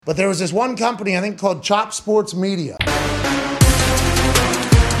But there was this one company, I think, called Chop Sports Media.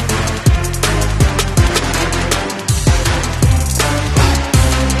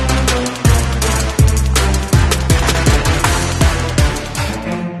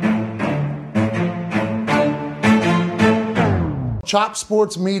 Chop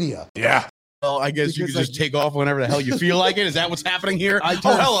Sports Media. Yeah. Well, I guess you could just take off whenever the hell you feel like it. Is that what's happening here? I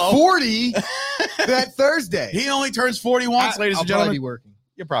turned 40 that Thursday. He only turns 40 once, ladies and gentlemen. I'll probably be working.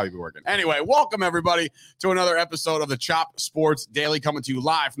 You'll probably be working. Anyway, welcome everybody to another episode of the Chop Sports Daily, coming to you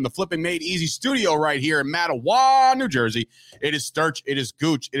live from the Flipping Made Easy studio right here in Mattawa, New Jersey. It is Sturch, it is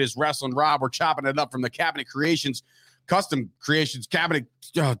Gooch, it is Wrestling Rob. We're chopping it up from the Cabinet Creations, Custom Creations Cabinet.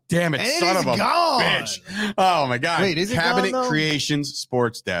 Oh, damn it, And son of a gone. bitch. Oh my God. Wait, is it Cabinet gone, though? Creations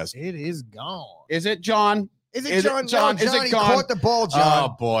Sports Desk. It is gone. Is it, John? Is it Is it John? John? No, Is it Johnny gone? caught the ball, John. Oh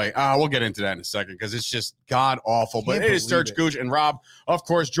boy, we'll get into that in a second because it's just god awful. But Can't it is believe Sturch, it. Gooch, and Rob, of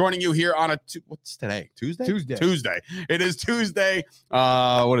course, joining you here on what's today? Tuesday. Tuesday. It is Tuesday.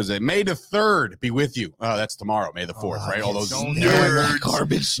 What is it? May the 3rd be with you. That's tomorrow. May the 4th, right? All those don't nerds,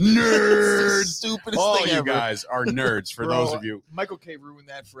 garbage. nerds, Stupidest all thing you ever. guys are nerds. For Bro, those of you, Michael K ruined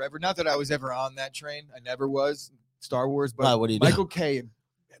that forever. Not that I was ever on that train. I never was. Star Wars, but Why, what do you do? Michael K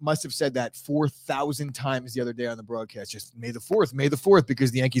must have said that 4,000 times the other day on the broadcast. Just May the 4th,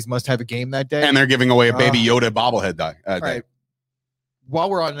 because the Yankees must have a game that day. and they're giving away a Baby Yoda bobblehead day. All right. While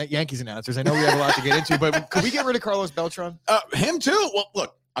we're on Yankees announcers, I know we have a lot to get into, but could we get rid of Carlos Beltran? Him too. Well,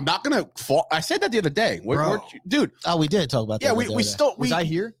 look, I'm not gonna fall. I said that the other day, dude. Oh, we did talk about that. Yeah, the other we day. still. Was I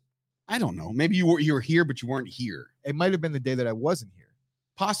here? I don't know. Maybe you were here, but you weren't here. It might have been the day that I wasn't here.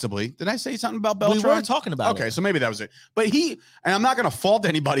 Possibly. Did I say something about We Beltran? were talking about Okay, it. so maybe that was it. But and I'm not going to fault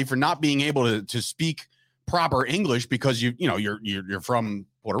anybody for not being able to speak proper English because you're from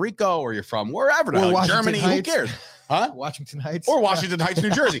Puerto Rico or you're from wherever, the Or hell, Washington Germany. Heights. Who cares? Huh? Washington Heights. Or Washington Heights, New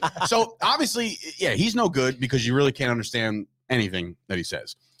Jersey. So obviously, yeah, he's no good because you really can't understand anything that he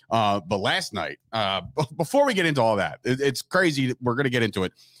says. But last night, before we get into all that, it's crazy. We're going to get into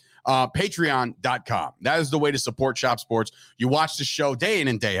it. Patreon.com. That is the way to support Chop Sports. You watch the show day in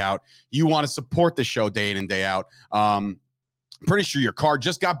and day out. You want to support the show day in and day out. Pretty sure your card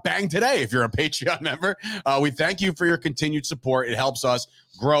just got banged today if you're a Patreon member. We thank you for your continued support. It helps us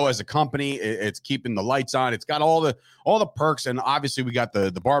grow as a company. It's keeping the lights on. It's got all the perks, and obviously we got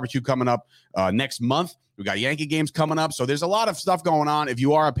the barbecue coming up next month. We got Yankee games coming up. So there's a lot of stuff going on. If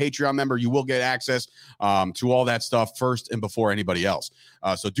you are a Patreon member, you will get access to all that stuff first and before anybody else.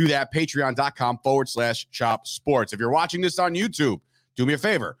 So do that, patreon.com/Chop Sports. If you're watching this on YouTube, do me a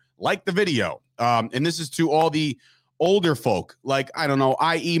favor, like the video. And this is to all the older folk, like, I don't know,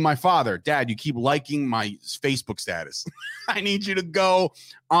 i.e. my father. Dad, you keep liking my Facebook status. I need you to go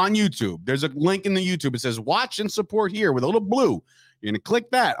on YouTube. There's a link in the YouTube. It says watch and support here with a little blue. You're gonna click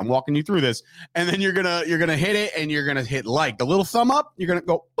that. I'm walking you through this, and then you're gonna hit it, and you're gonna hit like the little thumb up. You're gonna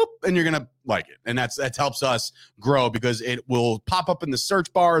go boop, and you're gonna like it, and that helps us grow because it will pop up in the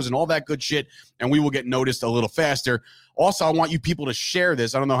search bars and all that good shit, and we will get noticed a little faster. Also, I want you people to share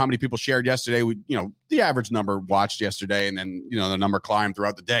this. I don't know how many people shared yesterday. The average number watched yesterday, and then the number climbed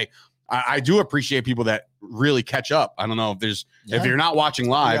throughout the day. I do appreciate people that really catch up. I don't know if you're not watching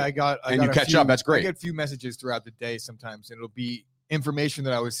live I got and you a catch few- up. That's great. I get a few messages throughout the day sometimes, and it'll be information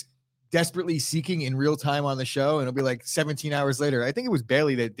that I was desperately seeking in real time on the show, and it'll be like 17 hours later. I think it was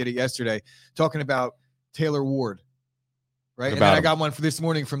Bailey that did it yesterday, talking about Taylor Ward, right? And then I got one for this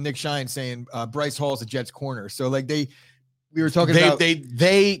morning from Nick Shine saying Bryce Hall's a Jets corner. So like we were talking about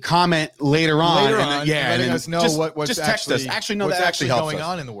they comment later on, and letting then us know what's just text us. Actually, no, what's that actually helps going us.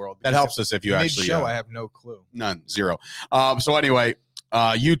 on in the world. That helps us if you actually show. I have no clue. None, zero. So anyway,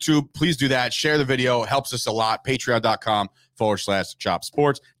 YouTube, please do that. Share the video. Helps us a lot. Patreon.com/Chop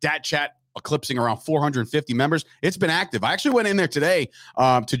Sports. Dat Chat eclipsing around 450 members. It's been active. I actually went in there today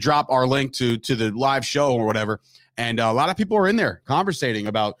to drop our link to the live show or whatever. And a lot of people are in there conversating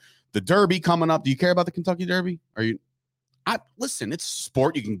about the Derby coming up. Do you care about the Kentucky Derby? Listen, it's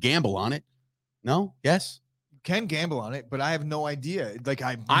sport. You can gamble on it. No? Yes? Can gamble on it, but I have no idea. Like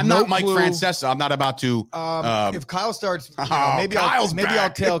I'm no not Mike clue. Francesa. I'm not about to. If Kyle starts, maybe Kyle's I'll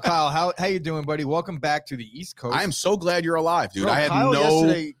back. tell Kyle how you doing, buddy. Welcome back to the East Coast. I am so glad you're alive, dude. Bro, I had Kyle no.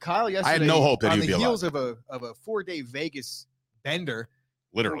 yesterday, I had no hope that on he'd be the alive. heels of a 4-day Vegas bender.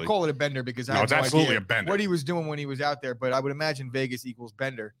 Literally. We'll call it a bender because I No, have it's no absolutely idea a bender. what he was doing when he was out there, but I would imagine Vegas equals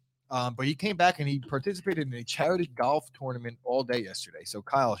bender. But he came back and he participated in a charity golf tournament all day yesterday. So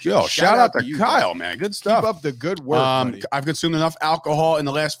Kyle, Shout out to you, Kyle, man. Good Keep stuff. up the good work, buddy. I've consumed enough alcohol in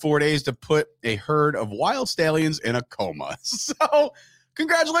the last 4 days to put a herd of wild stallions in a coma. So,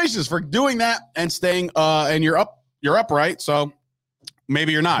 congratulations for doing that and staying. And you're upright. So,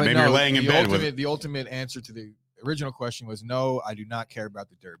 Maybe you're not. But Maybe no, you're laying in bed with it. The ultimate answer to the original question was no, I do not care about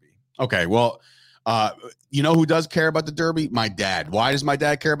the Derby. Okay, well, you know who does care about the Derby? My dad. Why does my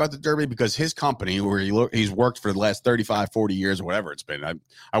dad care about the Derby? Because his company, where he's worked for the last 35, 40 years or whatever it's been.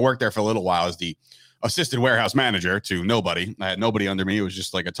 I worked there for a little while as the assistant warehouse manager to nobody. I had nobody under me. It was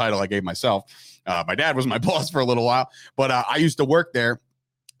just like a title I gave myself. My dad was my boss for a little while, but I used to work there,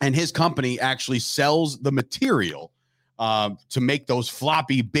 and his company actually sells the material to make those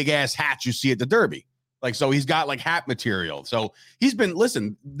floppy, big-ass hats you see at the Derby. Like, so he's got like hat material. So he's been,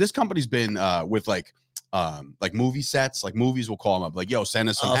 listen, this company's been with like movie sets, like movies will call him up, like, yo, send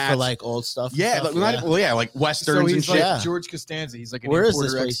us some hats. For like old stuff. Yeah, stuff, like westerns So he's and like shit. George Costanza. He's like an Where is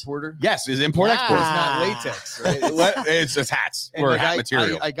importer this place? exporter. Yes, is import export. It's not latex. Right? It's just hats And or like hat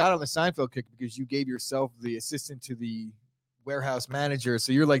material. I got on the Seinfeld kick because you gave yourself the assistant to the warehouse manager.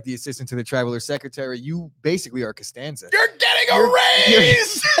 So you're like the assistant to the traveler secretary. You basically are Costanza. You're getting a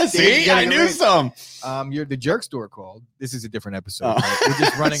raise. See, I knew some. You're the jerk store called. This is a different episode. Oh. Right? We're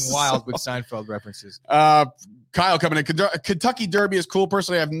just running wild with Seinfeld references. Kyle coming in. Kentucky Derby is cool.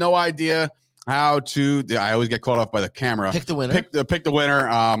 Personally, I have no idea how to. I always get caught off by the camera. Pick the winner. Pick the winner.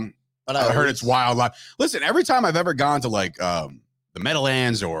 But I heard it's wild. Listen, every time I've ever gone to like the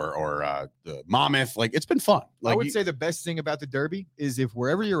Meadowlands or the Monmouth, like it's been fun. Like I would say the best thing about the Derby is if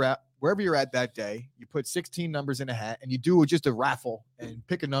wherever you're at that day, you put 16 numbers in a hat and you do just a raffle and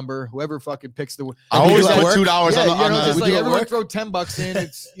pick a number. Whoever fucking picks the. I always do put work? $2 on the. just we like do it everyone work? throw $10 in.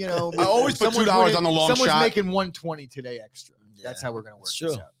 It's I always put $2 on the long someone's shot. making 120 today extra. That's Yeah, how we're gonna work it's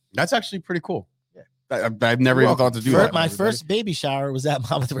this true. out. That's actually pretty cool. Yeah. I've never even thought to do that. My first baby shower was at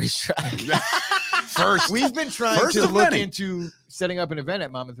Monmouth Racetrack. First, We've been trying First to of look many. into setting up an event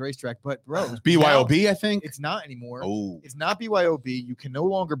at Monmouth Racetrack, but bro, BYOB, I think. it's not anymore. Oh, It's not BYOB. You can no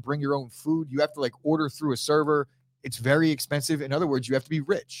longer bring your own food. You have to like order through a server. It's very expensive. In other words, you have to be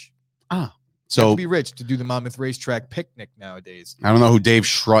rich. You have so to be rich to do the Monmouth Racetrack picnic nowadays. I don't know who Dave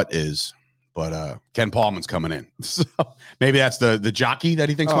Schrut is, but Ken Paulman's coming in. So maybe that's the jockey that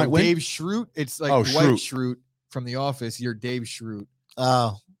he thinks might win. Dave Schrute. It's like Oh, Dwight Schrute. Schrute from The Office. You're Dave Schrute.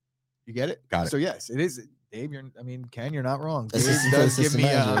 Oh, You get it? Got it. So yes, it is. Dave, Ken, you're not wrong. Dave Assistant does give me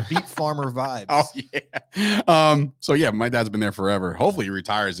manager. beet farmer vibes. Oh yeah. So yeah, my dad's been there forever. Hopefully he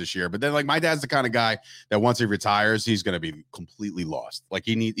retires this year. But then like my dad's the kind of guy that once he retires, he's gonna be completely lost. Like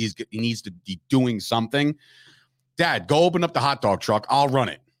he needs to be doing something. Dad, go open up the hot dog truck. I'll run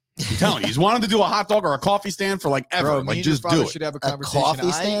it. I'm telling you, he's wanted to do a hot dog or a coffee stand for like ever. Bro, me like and your just father do it. should have a a conversation.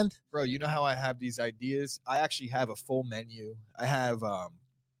 coffee stand? Bro, you know how I have these ideas? I actually have a full menu. I have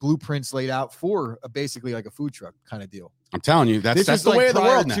blueprints laid out for basically like a food truck kind of deal. I'm telling you, that's was the like way of the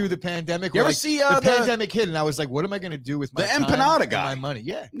prior world now. to the pandemic. You where, ever like, see the pandemic hit, and I was like, "What am I going to do with my the time empanada and guy? my money?"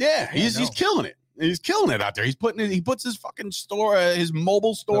 Yeah, Yeah, he's no. killing it. He's killing it out there. He puts his fucking store, his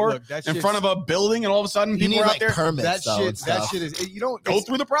mobile store look, that in shit's- front of a building, and all of a sudden You people need are out like there. permits. that though, and shit. That stuff. shit is. You don't Go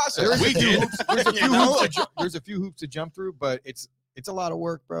through the process. There's We a few did. hoops- There's a You few know? hoops to there's a few hoops to jump through, but it's a lot of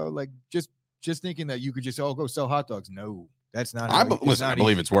work, bro. Like just thinking that you could just go sell hot dogs. No, that's not. Listen, I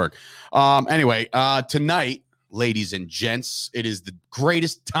believe it's work. Anyway, tonight, ladies and gents, it is the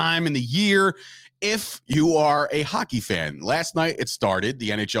greatest time in the year if you are a hockey fan. Last night it started. The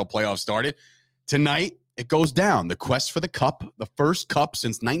NHL playoffs started. Tonight it goes down. The quest for the cup, the first cup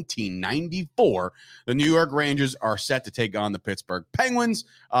since 1994. The New York Rangers are set to take on the Pittsburgh Penguins.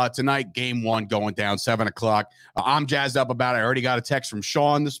 Tonight, game one going down 7:00. I'm jazzed up about it. I already got a text from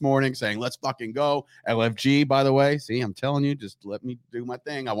Sean this morning saying, let's fucking go. LFG, by the way. See, I'm telling you, just let me do my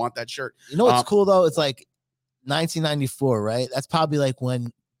thing. I want that shirt. You know what's cool though? It's like 1994, right? That's probably like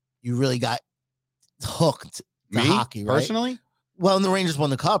when you really got hooked to Me, hockey, right? personally? Well, and the Rangers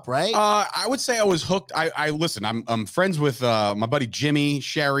won the cup, right? I would say I was hooked. I listen. I'm friends with my buddy Jimmy,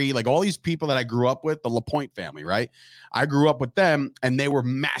 Sherry, like all these people that I grew up with, the LaPointe family, right? I grew up with them, and they were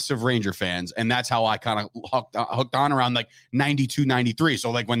massive Ranger fans, and that's how I kind of hooked on around like 92, 93. So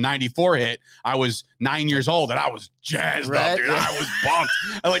like when 94 hit, I was 9 years old, and I was jazzed Right, up, dude. yeah. I was pumped.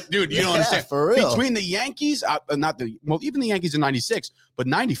 I'm like, dude, you don't understand. For real. Between the Yankees, even the Yankees in 96, but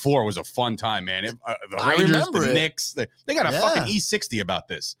 94 was a fun time, man. The I Rangers, remember the it. Knicks, they got a Yeah. fucking E60 about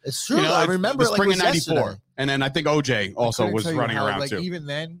this. It's true. You know, I like, remember the it like spring it was of 94. yesterday. And then I think OJ also couldn't was tell you running how, around like, too. Even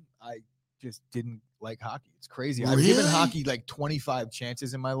then, I just didn't like hockey. It's crazy. I've given Really? hockey like 25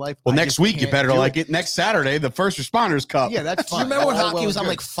 chances in my life. Well, I next just week you can't better do like it. Next Saturday, the First Responders Cup. Yeah, that's Do fine. you remember when All hockey well was on and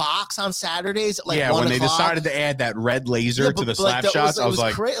like good. Fox on Saturdays at like yeah, 1 when they o'clock? decided to add that red laser Yeah, to the but, like, slap that shots, I was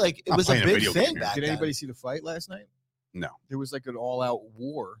like, like it I'm was a playing a big video thing game here. back Did then. anybody see the fight last night? No. There was like an all-out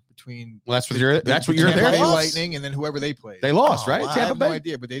war between. Well, that's what you're the there Tampa Bay for. Lightning and then whoever they played. They lost, Oh, right? wow. I Tampa have no Bay.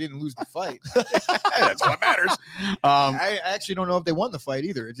 idea, but they didn't lose the fight. That's what matters. I actually don't know if they won the fight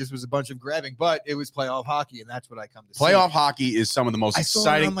either. It just was a bunch of grabbing, but it was playoff hockey, and that's what I come to see. Playoff hockey is some of the most I saw it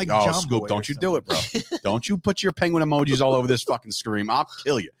exciting. on, like, oh, John Scoop, Boy or don't you do it, bro. Don't you put your penguin emojis all over this fucking screen. I'll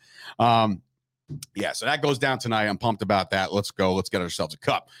kill you. Yeah, so that goes down tonight. I'm pumped about that. Let's go. Let's get ourselves a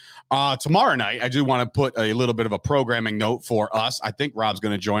cup. Tomorrow night, I do want to put a little bit of a programming note for us. I think Rob's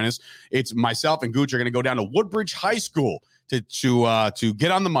going to join us. It's myself and Gooch are going to go down to Woodbridge High School to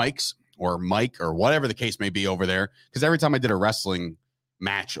get on the mics or mic or whatever the case may be over there. Because every time I did a wrestling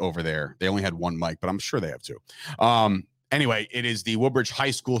match over there, they only had one mic, but I'm sure they have two. Anyway, it is the Woodbridge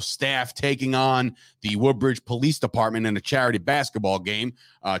High School staff taking on the Woodbridge Police Department in a charity basketball game.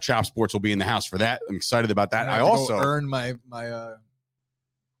 Chop Sports will be in the house for that. I'm excited about that. I have to go also earned my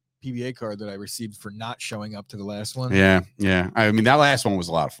PBA card that I received for not showing up to the last one. Yeah. I mean, that last one was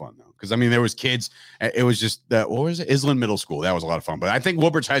a lot of fun, though. Because, I mean, there was kids. It was just, what was it? Island Middle School. That was a lot of fun. But I think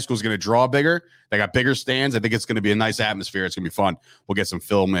Woodbridge High School is going to draw bigger. They got bigger stands. I think it's going to be a nice atmosphere. It's going to be fun. We'll get some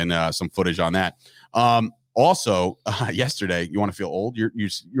film and some footage on that. Also, yesterday, you want to feel old? You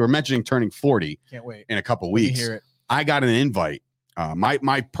were mentioning turning 40 Can't wait. in a couple Let me weeks. hear it. I got an invite.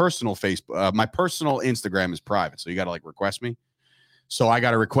 My personal Facebook, my personal Instagram is private. So you got to like request me. So I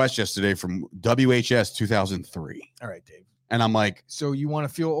got a request yesterday from WHS 2003. All right, Dave. And I'm like, So you want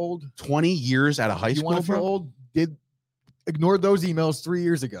to feel old? 20 years out of high You school, want to feel bro? old? Ignored those emails 3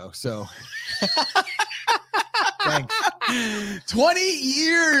 years ago. So thanks. 20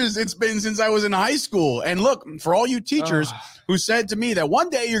 years it's been since I was in high school. And look, for all you teachers who said to me that one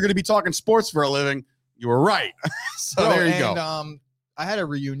day you're going to be talking sports for a living, you were right. So there you go. I had a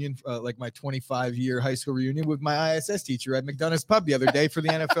reunion, like my 25-year high school reunion with my ISS teacher at McDonough's Pub the other day for the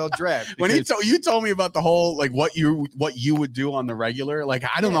NFL draft. When you told me about the whole like what you would do on the regular, like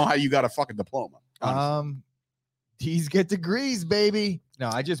I don't know how you got a fucking diploma. honestly. These get degrees, baby. No,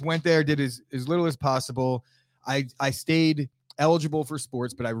 I just went there, did as little as possible. I stayed eligible for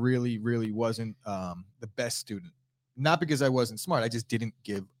sports, but I really, really wasn't the best student. Not because I wasn't smart. I just didn't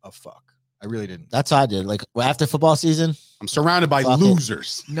give a fuck. I really didn't. That's how I did. Like after football season, I'm surrounded by Fuck it.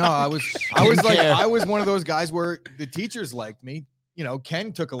 losers. No, I was one of those guys where the teachers liked me. You know,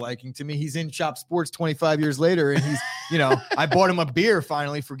 Ken took a liking to me. He's in Chop Sports 25 years later, and he's, I bought him a beer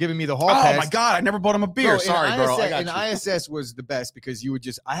finally for giving me the hall pass. Oh my god, I never bought him a beer. Sorry, bro. I got you. ISS was the best because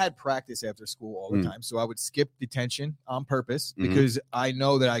I had practice after school all the time. So I would skip detention on purpose because I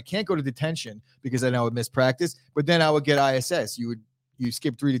know that I can't go to detention because I know I would miss practice. But then I would get ISS. You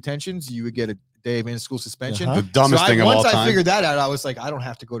skip 3 detentions, you would get a day of in-school suspension. Uh-huh. The dumbest thing of all time. Once I figured that out, I was like, I don't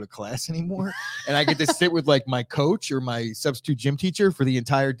have to go to class anymore. And I get to sit with like my coach or my substitute gym teacher for the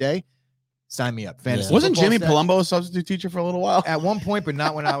entire day. Sign me up. Fantasy Wasn't football Jimmy stats. Palumbo a substitute teacher for a little while? At one point, but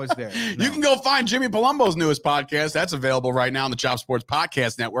not when I was there. No. You can go find Jimmy Palumbo's newest podcast. That's available right now on the Chop Sports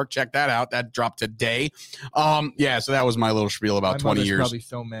Podcast Network. Check that out. That dropped today. Yeah, so that was my little spiel about My 20 mother's years. Probably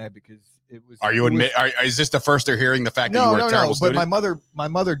so mad because it was. Is this the first they're hearing the fact that you No, were no, a terrible no. But student? my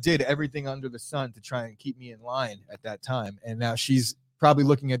mother did everything under the sun to try and keep me in line at that time, and now she's probably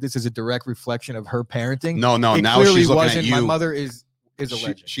looking at this as a direct reflection of her parenting. No. It Now clearly she's looking wasn't. at you. My mother is a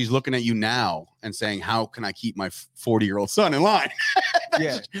legend. She's looking at you now and saying, "How can I keep my 40-year-old son in line?"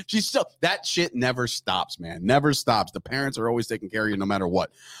 Yeah. She's still, that shit never stops, man. Never stops. The parents are always taking care of you no matter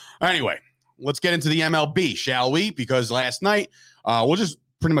what. Anyway, let's get into the MLB, shall we? Because last night, we'll just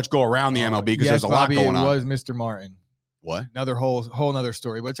pretty much go around the MLB because there's a lot going on. It was Mr. Martin. What? Another whole nother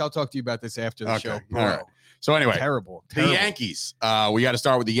story, but I'll talk to you about this after the show. All Bro, right. So anyway, terrible. the Yankees. We got to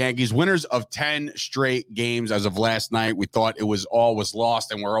start with the Yankees. Winners of 10 straight games as of last night. We thought all was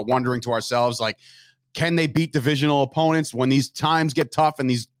lost, and we're wondering to ourselves, like, can they beat divisional opponents when these times get tough and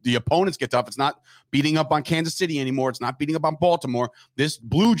the opponents get tough? It's not beating up on Kansas City anymore. It's not beating up on Baltimore. This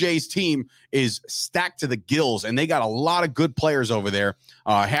Blue Jays team is stacked to the gills, and they got a lot of good players over there.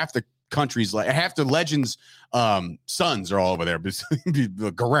 Half the Legends' sons are all over there.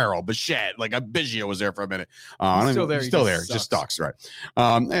 Guerrero, Bichette, like Biggio was there for a minute. He's still there. He's He still just there. Just sucks. sucks,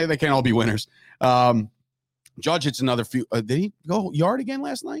 right? They can't all be winners. Judge hits another few. Did he go yard again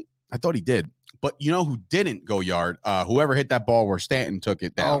last night? I thought he did. But you know who didn't go yard? Whoever hit that ball where Stanton took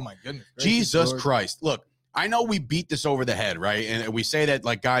it down. Oh my goodness. gracious, Jesus Lord. Christ. Look, I know we beat this over the head, right? And we say that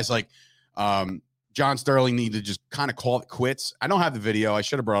like guys like John Sterling need to just kind of call it quits. I don't have the video. I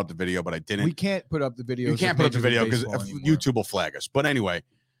should have brought up the video, but I didn't. We can't put up the video. You can't put up the video because YouTube will flag us. But anyway,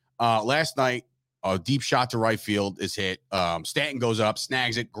 last night, a deep shot to right field is hit. Stanton goes up,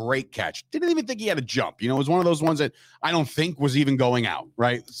 snags it. Great catch. Didn't even think he had a jump. It was one of those ones that I don't think was even going out,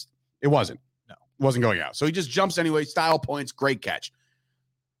 right? It wasn't. No. wasn't going out. So he just jumps anyway. Style points, great catch.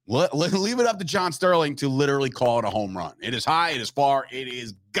 Leave it up to John Sterling to literally call it a home run. It is high, it is far, it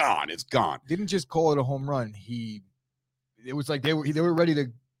is gone. It's gone. Didn't just call it a home run. It was like they were ready to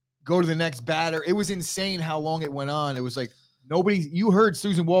go to the next batter. It was insane how long it went on. It was like you heard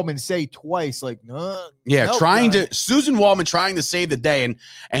Susan Waldman say twice, like, no. Yeah, nope, Susan Waldman trying to save the day.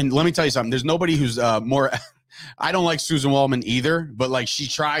 And let me tell you something. There's nobody who's more I don't like Susan Waldman either, but like she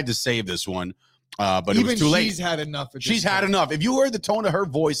tried to save this one. But even it was too late. She's had enough. She's had enough. If you heard the tone of her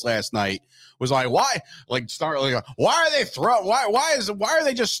voice last night, was like, why? Like, why are they why are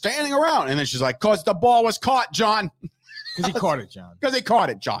they just standing around? And then she's like, cause the ball was caught, John. Because he caught it, John. Because they caught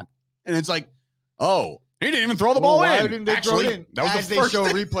it, John. And it's like, oh, he didn't even throw the ball why in. Didn't they throw it in? That was As the they first show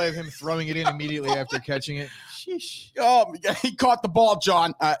thing. replay of him throwing it in immediately after catching it. Sheesh. Oh, he caught the ball,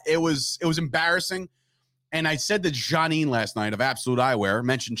 John. It was embarrassing. And I said to Janine last night of Absolute Eyewear,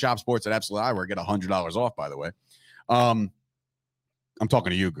 mentioned Chop Sports at Absolute Eyewear, get $100 off, by the way. I'm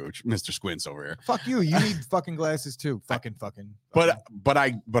talking to you, Gooch, Mr. Squints over here. Fuck you. You need fucking glasses too. Fucking. But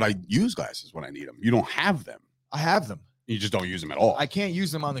I use glasses when I need them. You don't have them. I have them. You just don't use them at all. I can't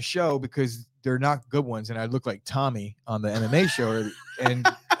use them on the show because they're not good ones, and I look like Tommy on the MMA show, and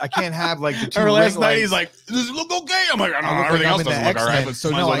I can't have like the two. Remember last ring night lights. he's like, "Does it look okay?" I'm like, "I don't know. I look Everything like else I'm in doesn't the look all right." X-Men. But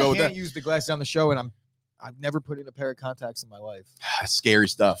So might as no, well go I with can't that. use the glasses on the show, and I've never put in a pair of contacts in my life. Scary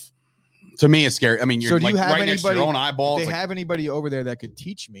stuff. To me, it's scary. I mean, you're So do like you have right next to your anybody- own eyeball. Do It's they like, have anybody over there that could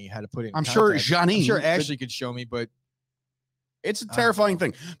teach me how to put in? I'm sure contacts? Janine I'm sure could- Ashley could show me, but it's a terrifying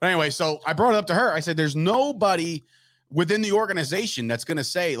thing. But anyway, so I brought it up to her. I said, "There's nobody within the organization that's going to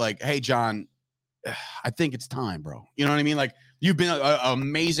say like, hey, John, I think it's time, bro. You know what I mean? Like, you've been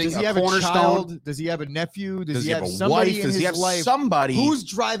amazing, does he a have a cornerstone. child? Does he have a nephew? Does he have a somebody wife? in Does he his have life? somebody? Who's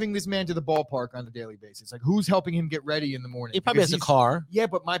driving this man to the ballpark on a daily basis? Like, who's helping him get ready in the morning? He probably Because has a he's- car. Yeah,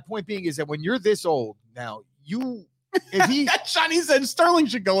 but my point being is that when you're this old now, if he, Johnny said Sterling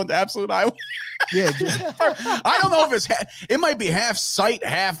should go into Absolute Iowa. yeah, I don't know if it might be half sight,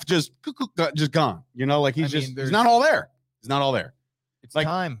 half just gone. You know, like he's I mean, he's not all there. He's not all there. it's Like,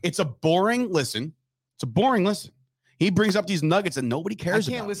 time. It's a boring listen. It's a boring listen. He brings up these nuggets that nobody I cares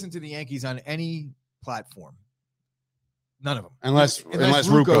can't about. listen to the Yankees on any platform. None of them, Unless Ruco's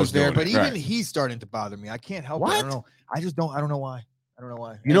Ruco's there. doing But it, even right. he's starting to bother me. I can't help it. I What? don't know. I don't know why. I don't know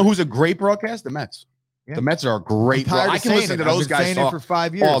why. You know who's a great broadcast? The Mets. Yeah. The Mets are a great. I'm tired I of can saying listen it. to I've those been guys saying it talk for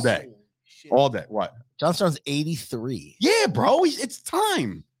 5 years. all day. All day. What? John Stone's 83. Yeah, bro. It's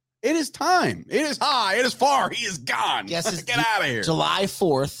time. It is time. It is high. It is far. He is gone. Guess it's Get out of here, July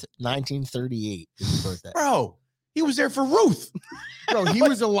 4th, 1938 is his birthday. bro. He was there for Ruth. Bro, he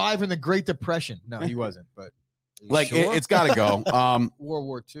was alive in the Great Depression. No, he wasn't. But Like Sure? it's got to go. World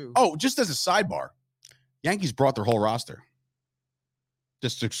War II. Oh, just as a sidebar, Yankees brought their whole roster.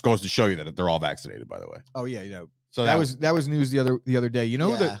 Just goes to show you that they're all vaccinated. By the way, Oh yeah, you know. so That was news the other day. You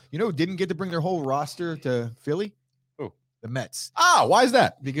know Yeah. who didn't get to bring their whole roster to Philly? Who? The Mets. Why is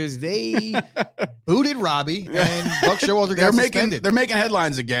that? Because they booted Robbie and Buck Showalter got suspended. They're making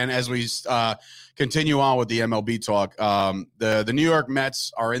headlines again as we continue on with the MLB talk. The New York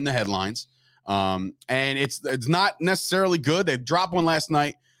Mets are in the headlines, and it's not necessarily good. They dropped one last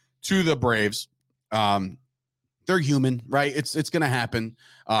night to the Braves. They're human, right? It's going to happen.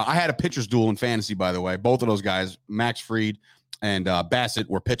 I had a pitcher's duel in fantasy, by the way. Both of those guys, Max Fried and Bassett,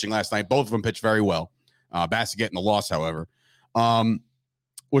 were pitching last night. Both of them pitched very well. Bassett getting the loss, however.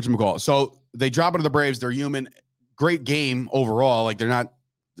 Whatchamacallit? So they drop into the Braves. They're human. Great game overall. Like, they're not.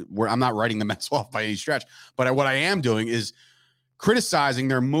 I'm not writing the Mets off by any stretch. But what I am doing is criticizing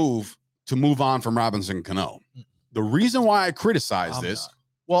their move to move on from Robinson Cano. The reason why I criticize I'm this, not.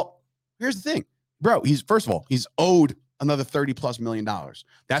 well, here's the thing, bro. First of all, he's owed another $30+ million.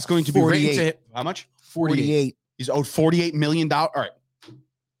 That's going to be rated 48. to him. How much? 48. He's owed $48 million. All right.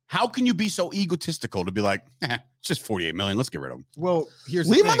 How can you be so egotistical to be like, it's just $48 million. Let's get rid of him. Well, here's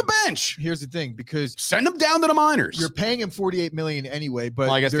Leave the him on thing. the bench. Here's the thing, because Send him down to the minors. you're paying him $48 million anyway, but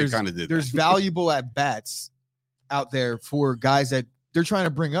Well, I guess they there's, kind of did. there's valuable at bats out there for guys that they're trying to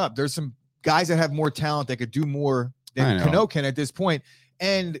bring up. There's some guys that have more talent that could do more I than know. Cano can at this point.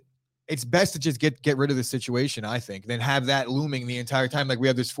 And it's best to just get rid of the situation, I think, than have that looming the entire time. Like, we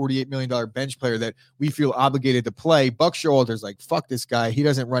have this $48 million bench player that we feel obligated to play. Buck Showalter's like, fuck this guy. He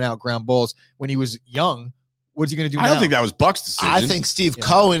doesn't run out ground balls when he was young. What's he going to do I now? don't think that was Buck's decision. I think Steve Yeah.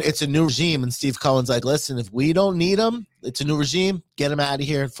 Cohen, it's a new regime, and Steve Cohen's like, listen, if we don't need him, it's a new regime. Get him out of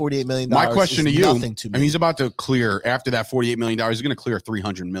here. $48 million. My question is to you, nothing to I me. mean, he's about to clear after that $48 million. He's going to clear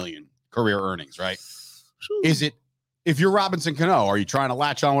 $300 million career earnings, right? Is it, if you're Robinson Cano, are you trying to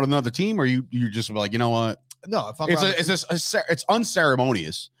latch on with another team, or you just like, you know what? No, if I'm It's Robinson- it's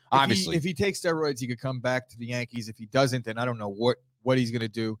unceremonious. Obviously, if he takes steroids, he could come back to the Yankees. If he doesn't, then I don't know what he's going to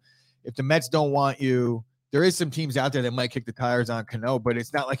do. If the Mets don't want you, there is some teams out there that might kick the tires on Cano, but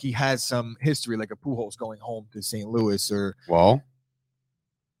it's not like he has some history like a Pujols going home to St. Louis or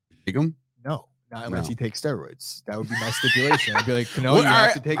take him. no, not unless No. he takes steroids. That would be my stipulation. I'd be like, Cano, Well, you all have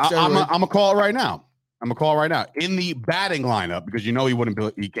right, to take I'm steroids. gonna call it right now. In the batting lineup, because you know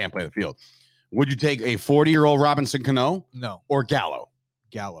he can't play the field. Would you take a 40-year-old Robinson Cano No, or Gallo?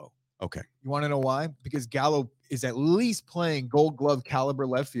 Gallo. Okay. You want to know why? Because Gallo is at least playing Gold Glove caliber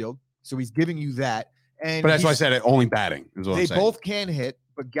left field, so he's giving you that. And But that's why I he's- said it, only batting is what they I'm saying. both can hit,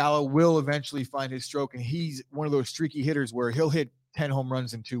 but Gallo will eventually find his stroke, and he's one of those streaky hitters where he'll hit 10 home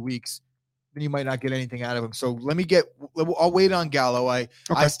runs in 2 weeks. Then you might not get anything out of him. So I'll wait on Gallo. I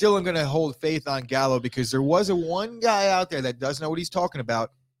still am going to hold faith on Gallo because there was one guy out there that does know what he's talking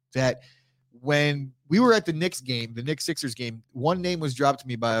about. That when we were at the Knicks game, the Knicks Sixers game, one name was dropped to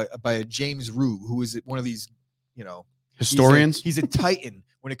me by a James Rue, who is one of these, Historians. He's a titan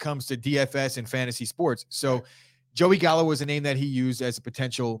when it comes to DFS and fantasy sports. So Joey Gallo was a name that he used as a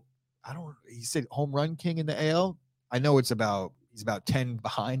potential. He said home run king in the AL. I know he's about 10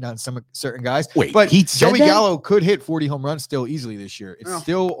 behind on some certain guys. Wait, but he said Joey that? Gallo could hit 40 home runs still easily this year. It's Well,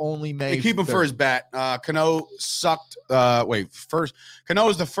 still only May. They keep him for 3rd. his bat. Cano sucked. Cano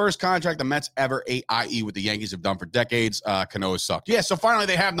is the first contract the Mets ever, i.e. what the Yankees have done for decades. Cano has sucked. Yeah, so finally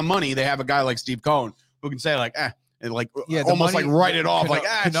they have the money. They have a guy like Steve Cohen who can say like, and like the almost money- like write it off. Cano-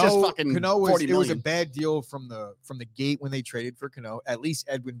 Like, it's just fucking Cano was, 40 it was a million. bad deal from the gate when they traded for Cano. At least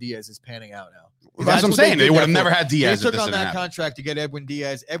Edwin Diaz is panning out now. That's what I'm what saying. They did would that have for. never had Diaz. They if took this on didn't that happen. contract to get Edwin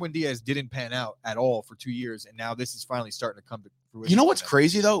Diaz. Edwin Diaz didn't pan out at all for 2 years, and now this is finally starting to come to fruition. You know what's for them.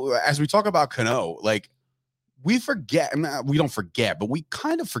 crazy though? As we talk about Cano, like we don't forget, but we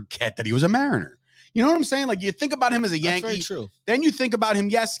kind of forget that he was a Mariner. You know what I'm saying? Like you think about him as a That's very Yankee, true. then you think about him.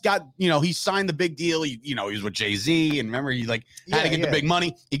 Yes, he signed the big deal. He was with Jay-Z, and remember he had to get the big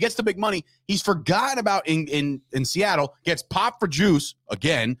money. He gets the big money. He's forgotten about in Seattle. Gets popped for juice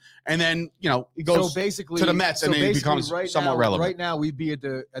again, and then he goes basically to the Mets, and then he basically becomes somewhat relevant. Right now, we'd be at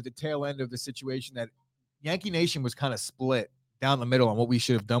the tail end of the situation that Yankee Nation was kind of split down the middle on what we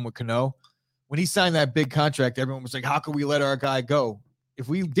should have done with Cano. When he signed that big contract, everyone was like, "How could we let our guy go?" If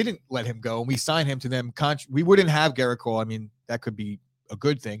we didn't let him go and we signed him to them, we wouldn't have Garrett Cole. I mean, that could be a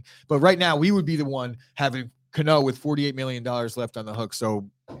good thing. But right now, we would be the one having Cano with $48 million left on the hook. So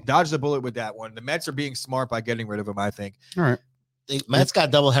dodge the bullet with that one. The Mets are being smart by getting rid of him, I think. All right. The Mets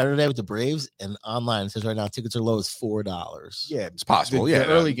got doubleheader today with the Braves, and online it says right now tickets are low as $4. Yeah, It's possible. the Yeah.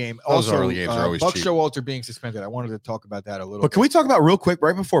 early game. Those Also, early games are always Buck cheap. Showalter being suspended. I wanted to talk about that a little But bit. can we talk about real quick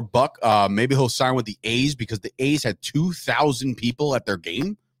right before Buck? Maybe he'll sign with the A's because the A's had 2,000 people at their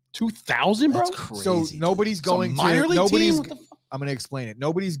game. 2,000, bro. That's crazy. So dude. nobody's It's a going minor to league nobody's. team? What the fuck? I'm going to explain it.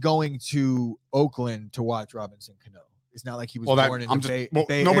 Nobody's going to Oakland to watch Robinson Cano. It's not like he was Well, born in the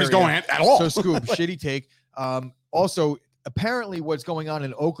Bay nobody's Area. going at all. So Scoop, shitty take. Also, apparently, what's going on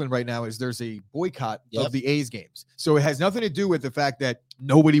in Oakland right now is there's a boycott Yep. of the A's games. So it has nothing to do with the fact that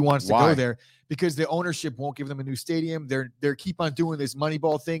nobody wants to Why? go there because the ownership won't give them a new stadium. They're keep on doing this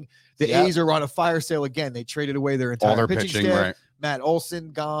Moneyball thing. The Yep. A's are on a fire sale again. They traded away their entire all their pitching pitching, staff. right? Matt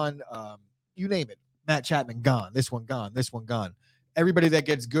Olson gone. You name it. Matt Chapman gone. This one gone. This one gone. Everybody that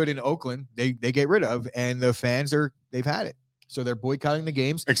gets good in Oakland, they get rid of, and the fans they've had it. So they're boycotting the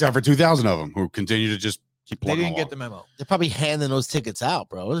games. Except for 2,000 of them who continue to just keep They plugging didn't get along. the memo. They're probably handing those tickets out,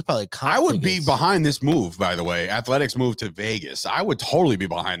 bro. Those are probably I would be tickets. behind this move, by the way. Athletics move to Vegas. I would totally be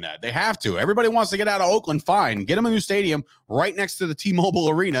behind that. They have to. Everybody wants to get out of Oakland. Fine. Get them a new stadium right next to the T-Mobile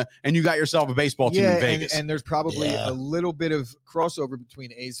Arena, and you got yourself a baseball team in Vegas. And there's probably Yeah. a little bit of crossover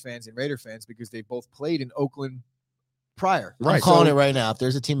between A's fans and Raider fans because they both played in Oakland prior. I'm Right. calling So- it right now. If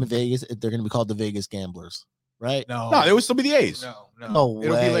there's a team in Vegas, they're going to be called the Vegas Gamblers, right? no, they would still be the A's. no. No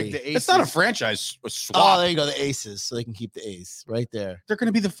It'll be like way. the A's. It's not a franchise Oh, swap. there you go. The Aces, so they can keep the Ace right there. They're going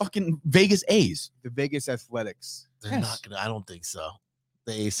to be the fucking Vegas A's. the Vegas Athletics. They're Yes. not going to. I don't think so.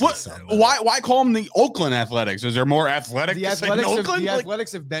 The Aces. What? sound better. Why call them the Oakland Athletics? Is there more athletic The in Athletics, Oakland? Like-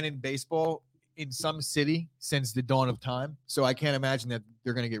 Athletics have been in baseball in some city since the dawn of time. So I can't imagine that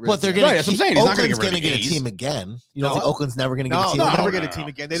they're going to get rid But of they're the going Right, to. that's what I'm saying. He's not gonna Oakland's get rid going of to get the a A's. team again. You don't No. think Oakland's never going to get No, a team they'll again? never get a team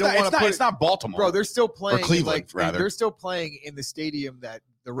again. They don't want to put It's not Baltimore. Bro, they're still playing Cleveland, in rather. They're still playing in the stadium that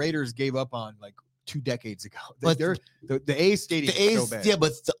the Raiders gave up on like 2 decades ago. But They're the A's stadium The is A's, so bad. yeah,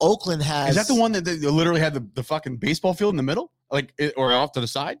 but the Oakland has. Is that the one that they literally had the fucking baseball field in the middle, or off to the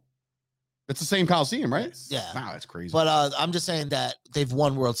side? It's the same Coliseum, right? Yes. Yeah. Wow, that's crazy. But I'm just saying that they've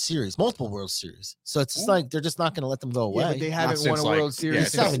won World Series, multiple World Series. So it's just like they're just not going to let them go away. Yeah, but they haven't won since, a like- World yeah, Series in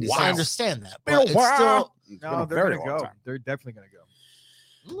it's the since been 70s. wild. I understand that. Been But a it's while. still. It's been No, a they're very gonna long go. time. They're definitely gonna go.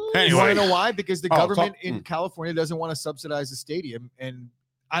 You want Anyway, to know why? Because the Oh, government talk- in California doesn't want to subsidize the stadium, and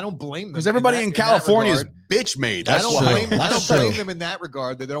I don't blame them. because everybody in that California is regard. bitch made. I That's don't why. blame, I That's don't blame true. them in that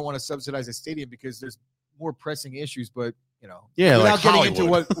regard that they don't want to subsidize a stadium because there's more pressing issues. But Yeah, without like getting into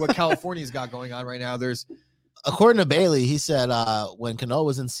Hollywood. what California's got going on right now, there's According to Bailey, he said when Cano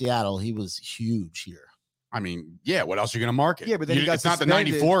was in Seattle, he was huge here. I mean, yeah. What else are you gonna market? but then he got it's not the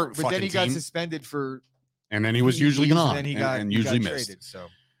suspended, '94 But fucking then he got team, suspended for and then he was usually PEDs, gone, and then he got and he usually got missed. traded, so.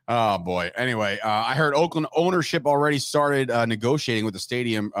 Oh boy. Anyway, I heard Oakland ownership already started negotiating with the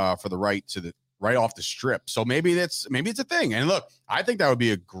stadium for the right to the right off the strip. So maybe it's a thing. And look, I think that would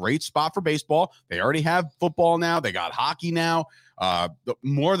be a great spot for baseball. They already have football now. They got hockey now.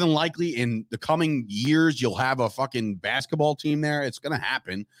 More than likely in the coming years, you'll have a fucking basketball team there. It's gonna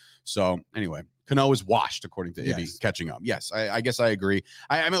happen. So anyway, Cano is washed according to Ibby Yes. catching up. Yes, I guess I agree.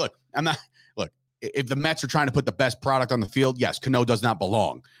 I mean, look, I'm not. If the Mets are trying to put the best product on the field, yes, Cano does not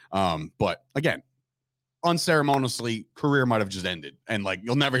belong. But again, unceremoniously, career might have just ended, and like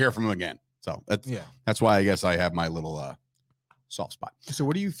you'll never hear from him again. So that's why I guess I have my little soft spot. So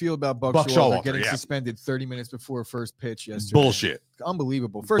what do you feel about Buck, Buck Showalter Showalter, getting yeah. suspended 30 minutes before first pitch yesterday? Bullshit.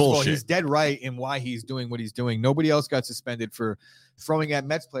 Unbelievable. First of all, Bullshit. he's dead right in why he's doing what he's doing. Nobody else got suspended for throwing at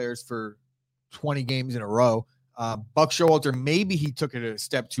Mets players for 20 games in a row. Buck Showalter, maybe he took it a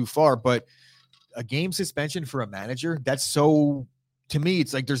step too far, but a game suspension for a manager, that's so, to me,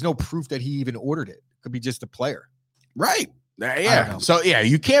 it's like there's no proof that he even ordered it. Could be just a player. Right. don't Yeah. know. So yeah,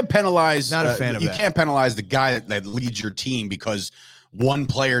 you can't penalize. Not a fan of you that. can't penalize the guy that leads your team because one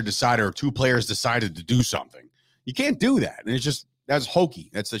player decided or two players decided to do something. You can't do that, and it's just that's hokey.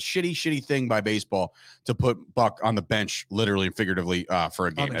 That's a shitty thing by baseball to put Buck on the bench, literally and figuratively, for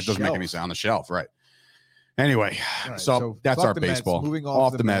a game. the That doesn't make any shelf. sense on the shelf, right? Anyway, All right, so that's fuck our the Mets. baseball. Moving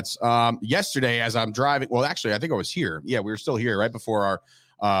Off the Mets. Yesterday, as I'm driving, well, actually, I think I was here. Yeah, we were still here right before our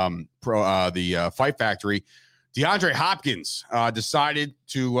Fight Factory. DeAndre Hopkins decided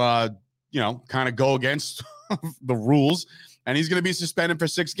to, kind of go against the rules, and he's going to be suspended for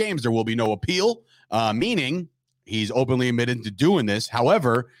 6 games. There will be no appeal, meaning he's openly admitted to doing this.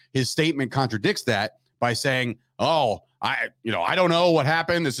 However, his statement contradicts that by saying, "Oh, I don't know what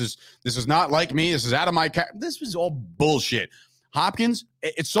happened. This is not like me. This is out of my this was all bullshit." Hopkins,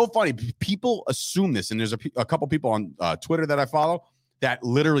 it's so funny. People assume this, and there's a couple people on Twitter that I follow that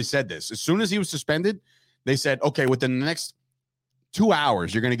literally said this. As soon as he was suspended, they said, "Okay, within the next 2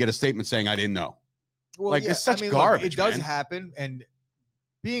 hours, you're going to get a statement saying I didn't know." Well, Like, it's such look, garbage, it does man. happen, and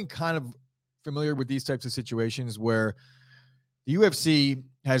being kind of familiar with these types of situations where the UFC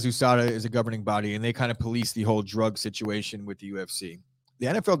has USADA as a governing body, and they kind of police the whole drug situation with the UFC. The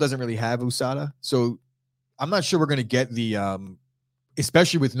NFL doesn't really have USADA, so I'm not sure we're going to get the,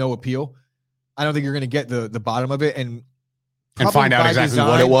 especially with no appeal. I don't think you're going to get the bottom of it, and probably find out by exactly what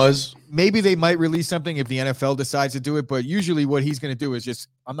design, it was. Maybe they might release something if the NFL decides to do it, but usually what he's going to do is just,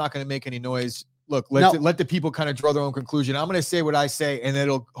 I'm not going to make any noise. Look, let the people kind of draw their own conclusion. I'm going to say what I say, and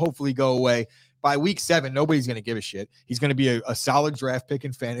it'll hopefully go away. By week 7, nobody's going to give a shit. He's going to be a solid draft pick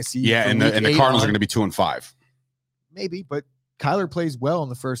in fantasy. Yeah, from and week the 8 Cardinals are on. going to be 2-5. Maybe, but Kyler plays well in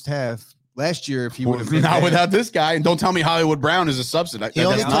the first half. Last year, if he would have been Not there- without this guy, and don't tell me Hollywood Brown is a substitute. He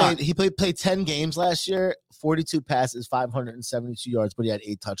only That's not. played 10 games last year, 42 passes, 572 yards, but he had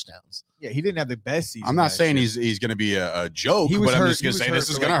 8 touchdowns. Yeah, he didn't have the best season. I'm not last saying year. he's going to be a joke, He was but I'm hurt. just going He to say was this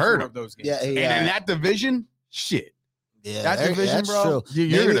is for going to like hurt 4 him. of those games. Yeah, And in that division, shit. Yeah, That division, that's bro, true. you're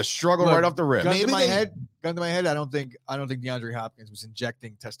Maybe- going to struggle look, right off the rip. Gun Maybe to my they- head. I don't think DeAndre Hopkins was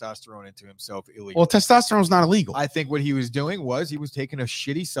injecting testosterone into himself illegally. Well, testosterone's not illegal. I think what he was doing was he was taking a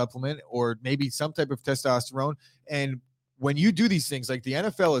shitty supplement or maybe some type of testosterone. And when you do these things, like the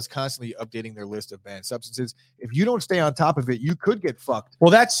NFL is constantly updating their list of banned substances. If you don't stay on top of it, you could get fucked.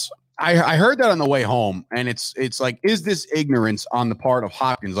 Well, I heard that on the way home, and it's like, is this ignorance on the part of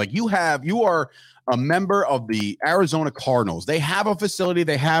Hopkins? Like you are a member of the Arizona Cardinals. They have a facility,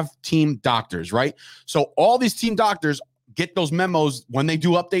 they have team doctors, right? So all these team doctors get those memos when they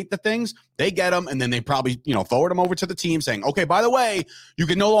do update the things, they get them, and then they probably, forward them over to the team saying, okay, by the way, you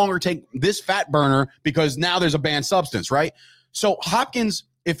can no longer take this fat burner because now there's a banned substance, right? So Hopkins,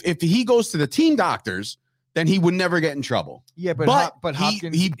 if he goes to the team doctors, then he would never get in trouble. Yeah, But but he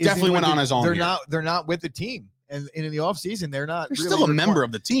Hopkins he isn't definitely with went the- on his own They're here. they're not with the team, and in the offseason, they're not. You're really still a member required.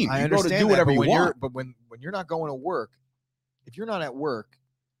 of the team. I You go understand to do whatever that, you but want. But when you're not going to work, if you're not at work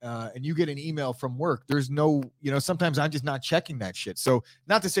and you get an email from work, there's no, sometimes I'm just not checking that shit. So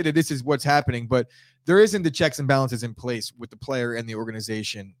not to say that this is what's happening, but there isn't the checks and balances in place with the player and the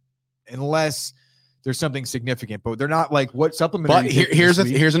organization unless there's something significant. But they're not like, what supplement are But you taking this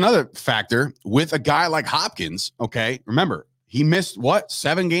week? here's another factor with a guy like Hopkins. Okay, remember He missed what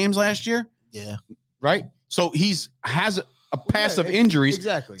 7 games last year, Yeah. right? So has a past of Yeah, injuries,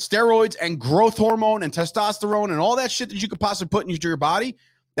 exactly. steroids and growth hormone and testosterone and all that shit that you could possibly put into your body.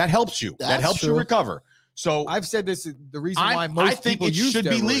 That helps you. That That's helps you true. recover. So I've said this. The reason I why most think people it use should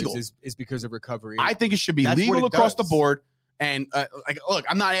be steroids legal. is because of recovery. I think it should be That's what legal it across the does. board. And like, look,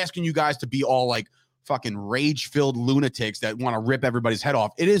 I'm not asking you guys to be all like fucking rage-filled lunatics that want to rip everybody's head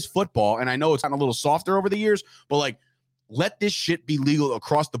off. It is football, and I know it's gotten a little softer over the years, but like, let this shit be legal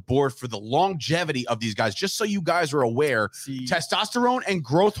across the board for the longevity of these guys. Just so you guys are aware, See, testosterone and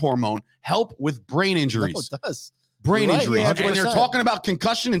growth hormone help with brain injuries. No, it does. Brain You're right, injuries. yeah, And they're 100%. talking about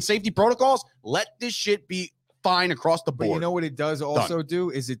concussion and safety protocols. Let this shit be fine across the but board. you know what it does also do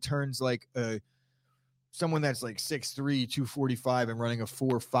is it turns like someone that's like 6'3", 245 and running a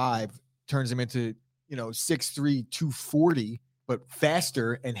 4.5 turns them into 6'3", 240, but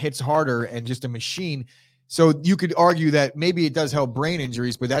faster and hits harder and just a machine. So you could argue that maybe it does help brain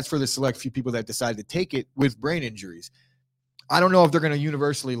injuries, but that's for the select few people that decide to take it with brain injuries. I don't know if they're going to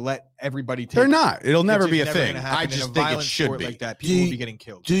universally let everybody take They're it. not. It'll It's never just be a never thing. gonna happen I in a just think it violent should sport be. like that. Do People will you- be getting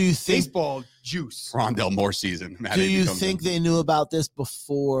killed. Do you think? Baseball juice. Rondell Moore season. Do you think they knew about this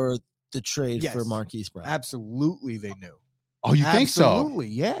before the trade Yes. for Marquise Brown? Absolutely, they knew. Oh, you think so? Absolutely,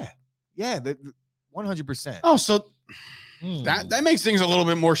 yeah, 100%. Oh, so Hmm. that makes things a little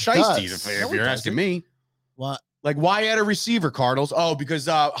bit more shiesty does. if No, you're it asking doesn't. me. What Like, why add a receiver, Cardinals? Oh, because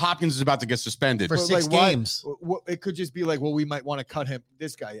Hopkins is about to get suspended. for But, 6 like, why- games? It could just be like, well, we might want to cut him.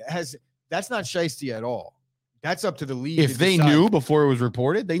 This guy that's not shiesty at all. That's up to the league. If to they decide. knew before it was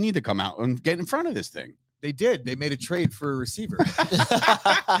reported, they need to come out and get in front of this thing. They did. They made a trade for a receiver.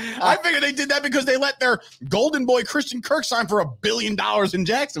 I figured they did that because they let their golden boy Christian Kirk sign for $1 billion in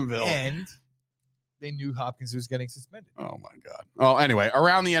Jacksonville. And they knew Hopkins was getting suspended. Oh my God. Oh, anyway,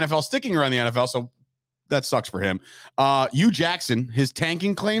 around the NFL, sticking around the NFL, so that sucks for him. Hugh Jackson, his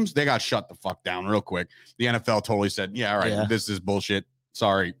tanking claims, they got shut the fuck down real quick. The NFL totally said, yeah, all right, Yeah. this is bullshit.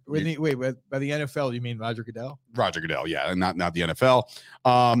 Sorry. Wait, by the NFL, you mean Roger Goodell? Roger Goodell, yeah, and not the NFL.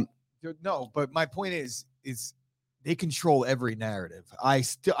 No, but my point is they control every narrative. I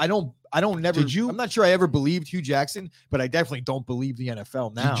don't never. Did you- I'm not sure I ever believed Hugh Jackson, but I definitely don't believe the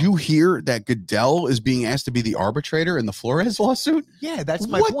NFL now. Did you hear that Goodell is being asked to be the arbitrator in the Flores lawsuit? Yeah, that's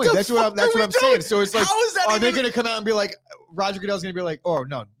my What point. the That's what fuck I'm. That's are what we I'm saying. doing? So it's like, How is that are they even- going to come out and be like, Roger Goodell's going to be like, oh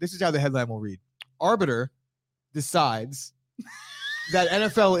no, this is how the headline will read: Arbiter decides that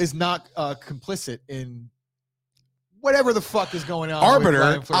NFL is not complicit in whatever the fuck is going on. with Arbiter,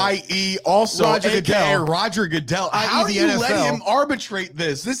 Brian Flores. i.e., also Roger AKA Goodell. Roger Goodell. i.e. How do the you let NFL. him arbitrate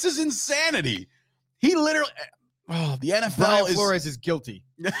this? This is insanity. He literally. Oh, the NFL Brian is. Flores is guilty.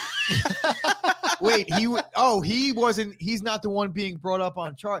 Wait, he wasn't. He's not the one being brought up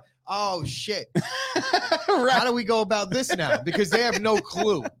on charge. Oh shit! How Right. do we go about this now? Because they have no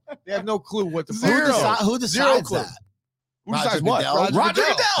clue. They have no clue what the Zero. fuck. Who decides clue. that? Who Roger decides what? Goodell? Roger Roger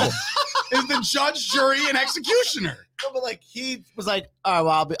Goodell is the judge, jury, and executioner. No, but like he was like, all right,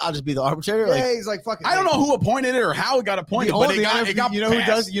 well, I'll just be the arbitrator. Like, Yeah, he's like fucking. I don't know who appointed it or how it got appointed, but it got You know who passed.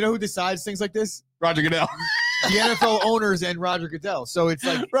 does? You know who decides things like this? Roger Goodell. The NFL owners and Roger Goodell. So it's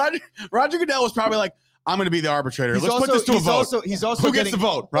like Roger Goodell was probably like, I'm going to be the arbitrator. he's Let's also, put this to a he's vote. also he's also Who gets getting the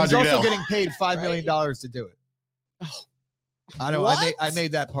vote? he's Roger also Goodell. getting paid $5 million to do it. I know. What? I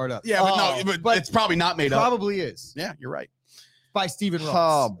made that part up. Yeah, but Oh, no, but but it's probably not made up. Probably is Yeah, you're right. by Stephen Ross.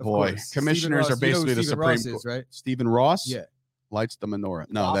 Oh, of boy. course. Commissioners Stephen are basically the Stephen Supreme Ross Court. is, right? Stephen Ross Yeah. lights the menorah.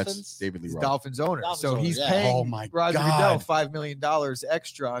 No, that's Dolphins? David Lee He's Roth. Dolphins owner. Dolphins So owner, he's yeah. paying Oh, my Roger God. Goodell $5 million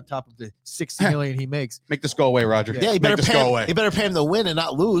extra on top of the $60 million he makes. Make this go away, Roger. yeah, you Make better this pay go him. away. You better pay him to win and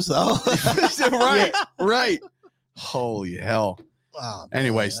not lose, though. right, right. Holy hell. Wow,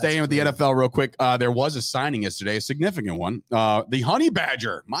 Anyway, man, staying with that's the crazy. NFL real quick. There was a signing yesterday, a significant one. The Honey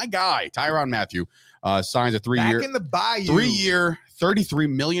Badger, my guy, Tyrann Mathieu, signs a Back three-year, in the bayou. $33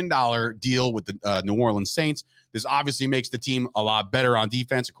 million deal with the New Orleans Saints. This obviously makes the team a lot better on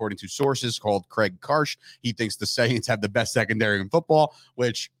defense, according to sources called Craig Karsh. He thinks the Saints have the best secondary in football,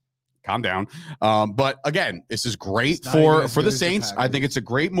 which calm down. But again, this is great It's not even for as the good as the Saints. I Packers. think it's a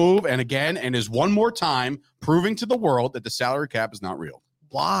great move. And again, and is one more time proving to the world that the salary cap is not real.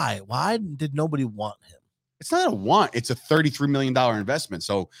 Why? Why did nobody want him? It's not a want. It's a $33 million investment.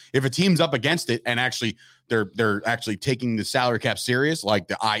 So if a team's up against it and actually they're actually taking the salary cap serious, like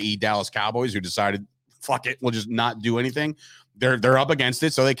the i.e. Dallas Cowboys, who decided, fuck it, we'll just not do anything. They're up against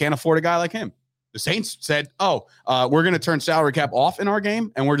it, so they can't afford a guy like him. The Saints said, we're going to turn salary cap off in our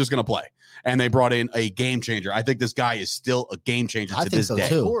game, and we're just going to play. And they brought in a game changer. I think this guy is still a game changer I to think this so, day.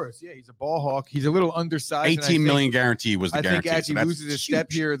 too. Of course, yeah, he's a ball hawk. He's a little undersized. and I 18 think- million guarantee was the I think guarantee. as so he that's loses a step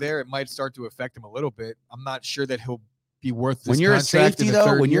huge. here or there, it might start to affect him a little bit. I'm not sure that he'll be worth this When you're a contract safety, in the though,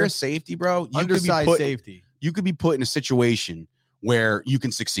 third when you're year. a safety, bro, Undersized safety. you could be put in a situation where you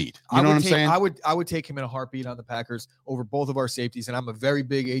can succeed. You know what I'm saying? I would take him in a heartbeat on the Packers over both of our safeties, and I'm a very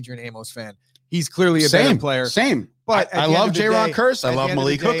big Adrian Amos fan. He's clearly a better player. Same. But I love J-Ron Curse. I love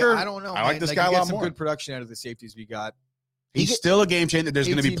Malik Hooker. I don't know. I like this guy a lot some more. good production out of the safeties we got. He's still a game changer. There's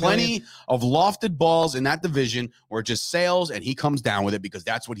going to be 18 plenty million. of lofted balls in that division where it just sails and he comes down with it because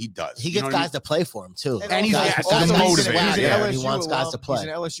that's what he does. He You gets know what I mean? guys to play for him too. And he's- Guys- yes, guys he's a he's motivator. swagger, Yeah. and he wants guys to play. He's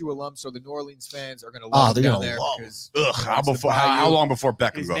an LSU alum, so the New Orleans fans are going to Oh, love they're him down gonna there love because Ugh, how long before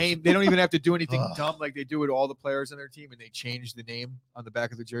Beckham his goes? name, they don't even have to do anything Ugh. dumb like they do with all the players on their team, and they change the name on the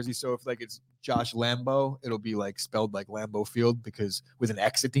back of the jersey. So if like it's Josh Lambo, it'll be like spelled like Lambeau Field because with an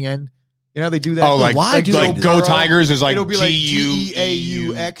X at the end. You know how they do that? Oh, like, Why do like they- Go Tigers is like It'll be like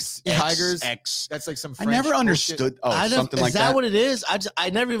G-U-E-A-U-X. GEAUX Tigers. X. That's like some I French never bullshit. understood. Oh, I something is like that that. what it is? I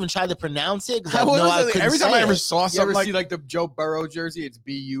never even tried to pronounce it. 'cause I How know I was it? couldn't Every time say I ever it. saw You ever something like see like the Joe Burrow jersey? It's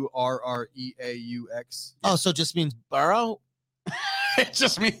BURREAUX. Oh, so it just means Burrow? it's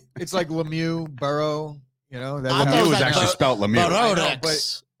just me. It's like Lemieux, Burrow. You know that. I thought it Lemieux was is like actually Bur- spelled Lemieux. Burrow. I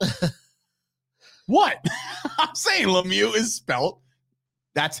know, What? I'm saying Lemieux is spelled.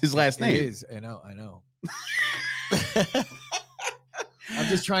 That's his last It name. is. I know. I'm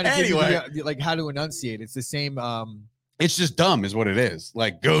just trying to Anyway. give you like how to enunciate. It's the same. It's just dumb, is what it is.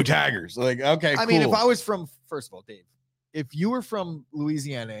 Like Go Tigers. Like okay, I mean, if cool. I was from, first of all, Dave, if you were from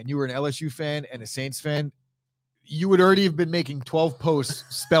Louisiana and you were an LSU fan and a Saints fan, you would already have been making 12 posts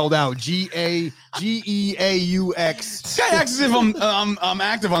spelled out GEAUX. This guy acts as if I'm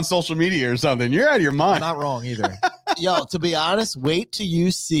active on social media or something. You're out of your mind. Not wrong either. Yo, to be honest, wait till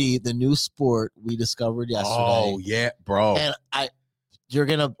you see the new sport we discovered yesterday. Oh yeah, bro. And you're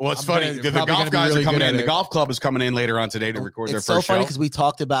gonna. Well, it's I'm funny. gonna- The probably golf gonna be guys really are coming good in. at The it. golf club is coming in later on today to record their It's so first funny show. because we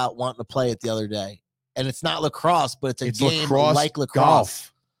talked about wanting to play it the other day, and it's not lacrosse, but it's a It's game lacrosse, like lacrosse.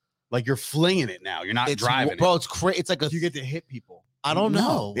 golf. Like you're flinging it now. You're not It's driving bro. it. It's crazy. It's like a. You get to hit people. I don't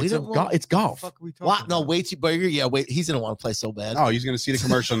know. It's, it's What golf. the fuck are we talking What? No, about? wait. But yeah, wait. He's gonna want to play so bad. Oh, he's gonna see the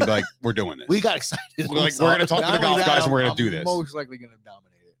commercial and be like, "We're doing this." We got excited. We're like, we're gonna talk to Not the golf only guys that, and we're gonna I'm do this. Most likely going to dominate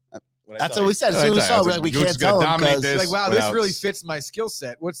it. That's what we said as soon as we saw. We're like, we can't tell him because Like, wow, without- this really fits my skill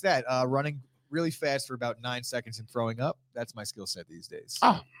set. What's that? Running really fast for about 9 seconds and throwing up. That's my skill set these days.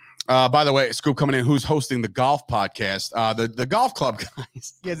 Oh. By the way, Scoop coming in. Who's hosting the golf podcast? The golf club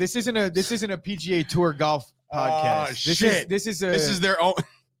guys. Yeah, this isn't a PGA Tour golf podcast. Shit. This is This is their own.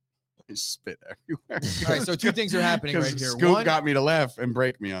 I spit everywhere. all right. So two things are happening right here. Scoop got me to laugh and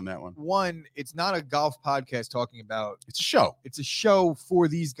break me on that one. One, it's not a golf podcast talking about. It's a show. It's a show for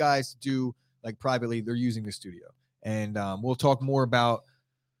these guys to do like privately. They're using the studio, and we'll talk more about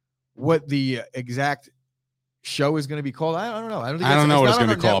what the exact show is going to be called. I don't know. I don't know what it's going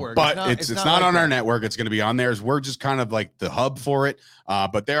to be called, network. but it's not like on our that. network. It's going to be on theirs. We're just kind of like the hub for it.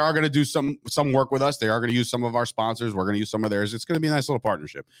 But they are going to do some work with us. They are going to use some of our sponsors. We're going to use some of theirs. It's going to be a nice little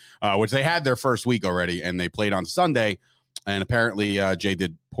partnership, which they had their first week already, and they played on Sunday. And apparently, Jay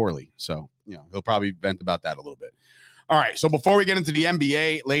did poorly. So he'll probably vent about that a little bit. All right. So before we get into the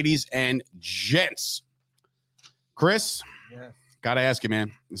NBA, ladies and gents, Chris. Yeah. Gotta ask you,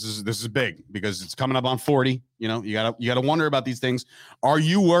 man. This is big because it's coming up on 40. You gotta wonder about these things. Are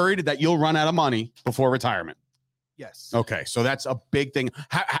you worried that you'll run out of money before retirement? Yes. Okay, so that's a big thing.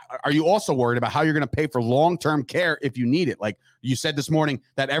 Are you also worried about how you're going to pay for long-term care if you need it? Like you said this morning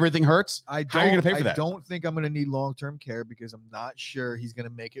that everything hurts. How are you going to pay for that? I don't think I'm going to need long-term care because I'm not sure he's going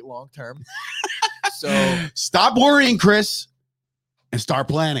to make it long-term. So Stop worrying, Chris, and start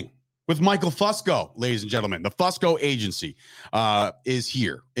planning. With Michael Fusco, ladies and gentlemen. The Fusco Agency is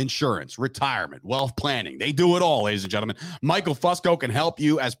here. Insurance, retirement, wealth planning. They do it all, ladies and gentlemen. Michael Fusco can help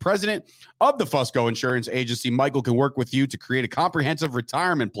you as president of the Fusco Insurance Agency. Michael can work with you to create a comprehensive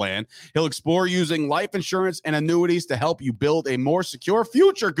retirement plan. He'll explore using life insurance and annuities to help you build a more secure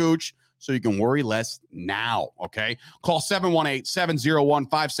future, Gooch, so you can worry less now, okay? Call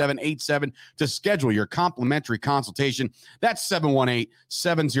 718-701-5787 to schedule your complimentary consultation. That's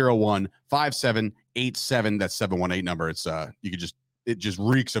 718-701-5787. That's 718 number. It's it just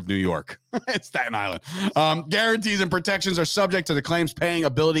reeks of New York. It's Staten Island. Guarantees and protections are subject to the claims paying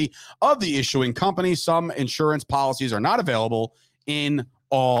ability of the issuing company. Some insurance policies are not available in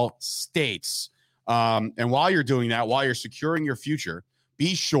all states. And while you're doing that, while you're securing your future,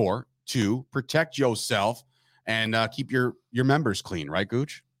 be sure to protect yourself and keep your members clean, right,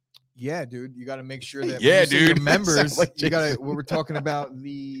 Gooch? yeah, dude, you got to make sure that Yeah, when you say your dude. members, Sounds like you got to. Jason. We're talking about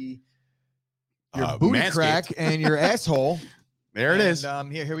your booty Manscaped. crack and your asshole. There it is.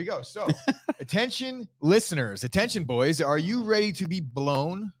 Here we go. So, attention, listeners, attention, boys. Are you ready to be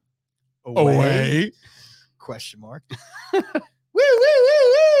blown away? Question mark. Woo, woo,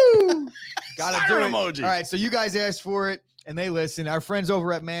 woo, woo. Gotta do Siren it. emoji. All right, so you guys asked for it, and they listen. Our friends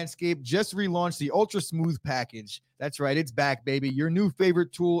over at Manscaped just relaunched the Ultra Smooth package. That's right, it's back, baby. Your new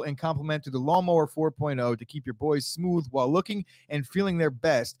favorite tool and complement to the Lawnmower 4.0 to keep your boys smooth while looking and feeling their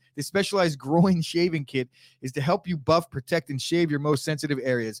best. This specialized groin shaving kit is to help you buff, protect, and shave your most sensitive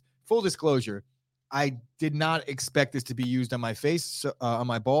areas. Full disclosure, I did not expect this to be used on my face, on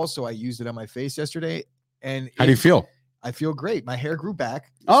my balls, so I used it on my face yesterday. And How do you feel? I feel great. My hair grew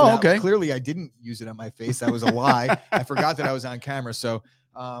back. Oh, that- okay. Clearly, I didn't use it on my face. That was a lie. I forgot that I was on camera. So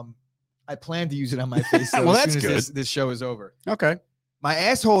I plan to use it on my face Well, as that's soon as good. this show is over. Okay. My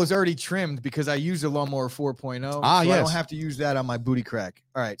asshole is already trimmed because I used the Lawnmower 4.0. Ah, so yes. I don't have to use that on my booty crack.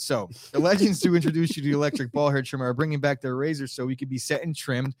 All right. So the legends to introduce you to the electric ball hair trimmer are bringing back their razors so we can be set and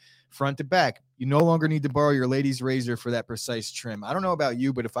trimmed front to back. You no longer need to borrow your lady's razor for that precise trim. I don't know about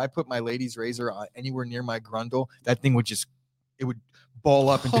you, but if I put my lady's razor anywhere near my grundle, that thing would it would ball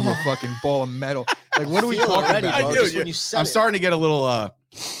up into a fucking ball of metal. Like, what are we Feel talking already, about? bro, I do, just yeah. when you said I'm it. starting to get a little All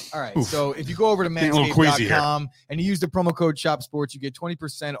right. Oof. So if you go over to Getting a little queasy here. manscaped.com and you use the promo code CHOPSPORTS, you get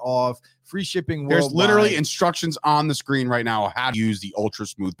 20% off, free shipping There's worldwide. literally instructions on the screen right now on how to use the Ultra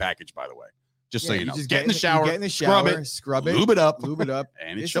Smooth package, by the way. Just so Yeah, you know. just Get in the you shower, get in the scrub shower, it, scrub it, lube it up, lube it up.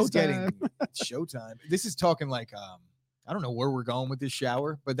 and it's This is showtime. showtime. This is talking like I don't know where we're going with this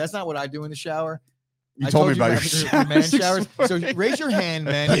shower, but that's not what I do in the shower. You I told me about guys your the man showers. showers. So raise your hand,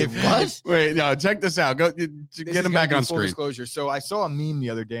 man. If What? Wait, no, check this out. Go This get is him gonna back be on full screen. Disclosure. So I saw a meme the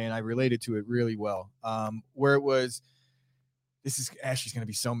other day and I related to it really well. Where it was, this is Ashley's gonna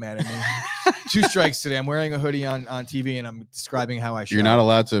be so mad at me. 2 strikes today. I'm wearing a hoodie on TV and I'm describing how I shower. You're not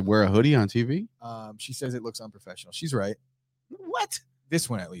allowed to wear a hoodie on TV? She says it looks unprofessional. She's right. What? This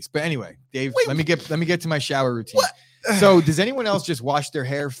one at least. But anyway, Dave, let me get to my shower routine. So does anyone else just wash their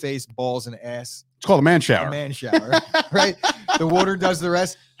hair, face, balls, and ass? It's called a man A shower. man shower, right? The water does the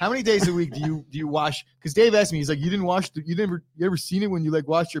rest. How many days a week do you wash? Because Dave asked me, he's like, you didn't wash. You ever seen it when you like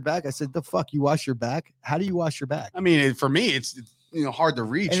wash your back? I said, the fuck, you wash your back? How do you wash your back? I mean, for me, it's hard to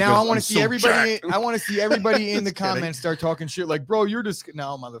reach. And now I because want I'm to see so everybody. jacked. I want to see everybody in the Just kidding. comments start talking shit like, bro, you're just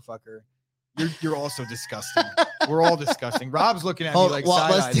no motherfucker. You're also disgusting. We're all disgusting. Rob's looking at me Hold, like well,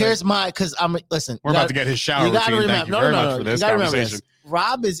 side-eyed, here's my because I'm listen. We're you about gotta- to get his shower you gotta routine. remember. Thank you No, very no, much no, for you this gotta remember conversation. this.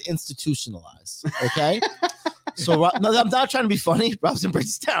 Rob is institutionalized. Okay, so no, I'm not trying to be funny. Rob's in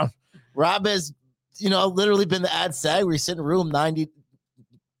Bridgetown. Rob has, literally been the ad sag where you sit in a room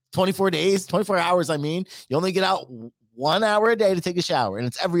 24 days, 24 hours. I mean, you only get out 1 hour a day to take a shower, and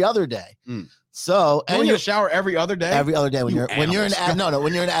it's every other day. Mm. So You only get a shower every other day? every other day when You you're in animals.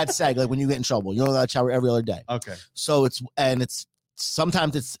 when you're in ad sag, like when you get in trouble, you're only allowed to shower every other day. Okay. So it's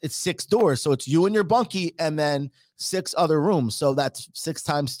sometimes it's 6 doors. So it's you and your bunkie and then 6 other rooms. So that's 6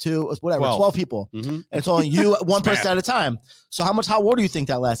 times 2, whatever, 12 people. Mhm. And it's only you, one It's person bad. at a time. So how much hot water do you think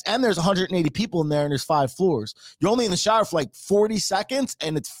that lasts? And there's 180 people in there and there's 5 floors. You're only in the shower for like 40 seconds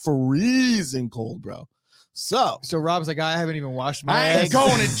and it's freezing cold, bro. So So Rob's like, I haven't even washed my I ain't ass.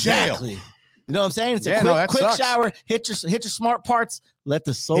 going to jail. exactly. You know what I'm saying? It's Yeah, a no, quick, that quick sucks. shower. Hit your smart parts. Let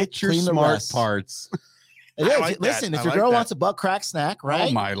the soap Hit your clean the smart rest. parts. It I is. like that. Listen, if I your like girl that. wants a butt crack snack, right?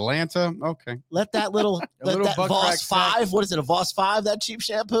 Oh, my Lanta. Okay. Let that little, little that butt crack Voss snack. 5, what is it, a Voss 5, that cheap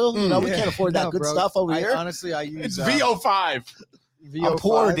shampoo? You know, we Yeah. can't afford that No, good bro. stuff over here. Honestly, I use It's VO5. I'm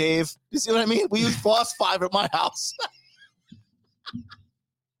poor, Dave. You see what I mean? We use Voss 5 at my house.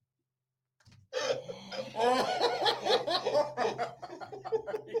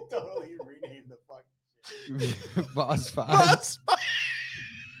 totally renamed the fucking Boss 5.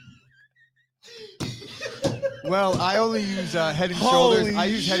 Well, I only use Head and Shoulders. Holy I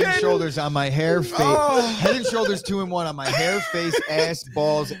use Head and shit. Shoulders on my hair, face. Oh. Head and Shoulders 2-in-1 on my hair, face, ass,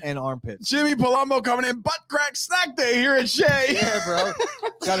 balls, and armpits. Jimmy Palumbo coming in butt crack snack day here at Shea. Yeah, bro.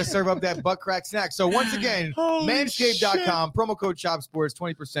 Got to serve up that butt crack snack. So once again, Holy manscaped.com, promo code CHOPSPORTS,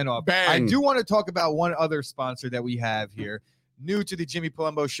 20% off. Bang. I do want to talk about one other sponsor that we have here, new to the Jimmy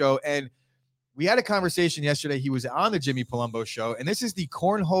Palumbo show. And we had a conversation yesterday. He was on the Jimmy Palumbo show, and this is the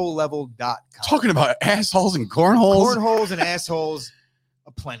cornholelevel.com. Talking about assholes and cornholes. Cornholes and assholes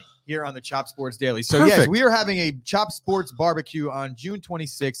aplenty here on the Chop Sports Daily. So yes, Perfect. we are having a Chop Sports barbecue on June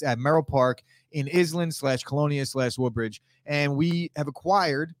 26th at Merrill Park in Island/Colonia/Woodbridge. And we have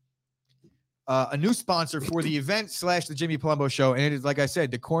acquired a new sponsor for the event / the Jimmy Palumbo show. And it is, like I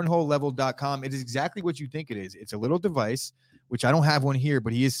said, the cornholelevel.com. It is exactly what you think it is. It's a little device which I don't have one here,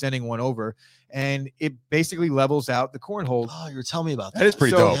 but he is sending one over, and it basically levels out the cornhole. Oh, you were telling me about that. That is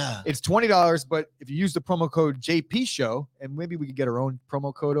pretty dope. Yeah. It's $20, but if you use the promo code JP Show, and maybe we could get our own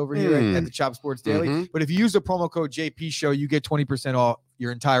promo code over here at the Chop Sports Daily. Mhm. But if you use the promo code JP Show, you get 20% off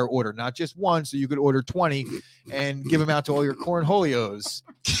your entire order, not just one. So you could order 20 and give them out to all your cornholios.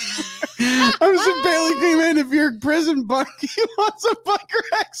 I'm just Bailey came in. If you're in prison, Bucky wants a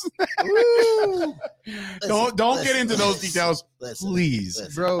biker X now. Don't get into those details, please.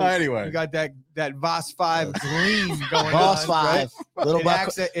 Bro, Anyway. you got that Voss 5 gleam going Boss on. 5. Right? Little It buck.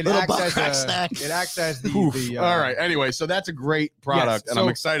 acts, it little acts buck as crack a, snack. it acts as Oof. the All right. Anyway, so that's a great product, and I'm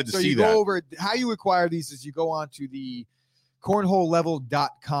excited to so see you that. go over how you acquire these is you go on to the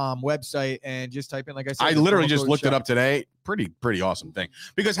cornholelevel.com website and just type in, like I said, I the literally promo just code looked it SHOP. up today. Pretty awesome thing.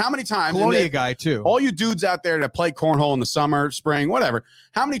 Because how many times, and Colonia then- guy too. all you dudes out there that play cornhole in the summer, spring, whatever,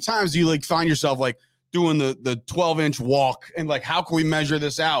 how many times do you like find yourself like doing the 12-inch walk and like, how can we measure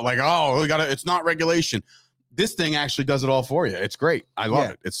this out? Like, oh, we gotta, it's not regulation. This thing actually does it all for you. It's great. I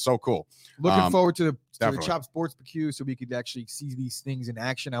love it. It's so cool. Looking forward to the definitely. Chop Sports BQ so we could actually see these things in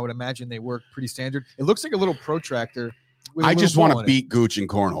action. I would imagine they work pretty standard. It looks like a little protractor. with a I little just want ball to in it. beat Gooch in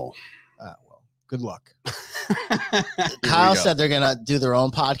cornhole. Well, good luck. Kyle said they're going to do their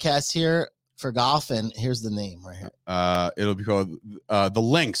own podcast here for golf, and here's the name right here. It'll be called The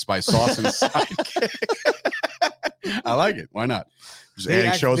Links by Sauce and Sidekick. I like it. Why not? Just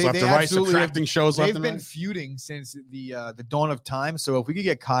adding shows left to right, subtracting shows left They've and been right. feuding since the dawn of time. So if we could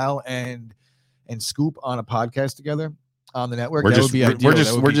get Kyle and Scoop on a podcast together on the network, that would be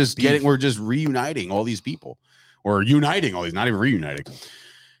ideal. We're just reuniting all these people, or uniting all these, not even reuniting.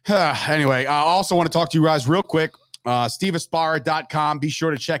 Anyway, I also want to talk to you guys real quick. SteveAspara.com. Be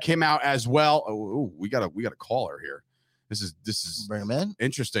sure to check him out as well. Oh, we got a caller here. This is Bring him in.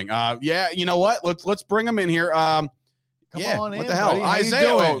 interesting. Yeah, you know what? Let's bring him in here. Come yeah, on what in, the hell, buddy. How you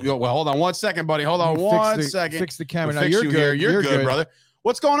Isaiah? doing? Well, hold on 1 second, buddy. Hold on You one second. Fix the camera. We'll Now, fix you're you good. here. You're good, brother.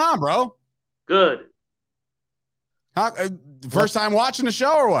 What's going on, bro? Good. How, first time watching the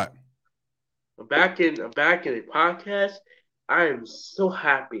show or what? I'm back in a podcast. I am so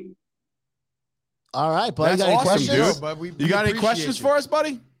happy. All right, buddy. That's Got any awesome, questions? dude. But we You got any appreciate questions you. for us,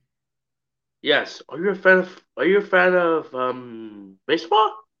 buddy? Yes. Are you a fan of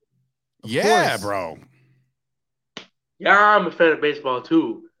baseball? Yeah, course. bro. Yeah, I'm a fan of baseball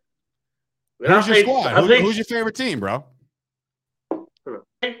too. When Who's I your play- squad? I play- Who's your favorite team, bro?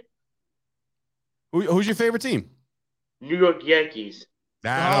 Who's your favorite team? New York Yankees.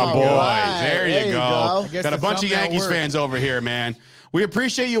 That Oh, boys. right. There There you you go. go. I guess Got a the bunch of thumbnail Yankees worked. fans over here, man. We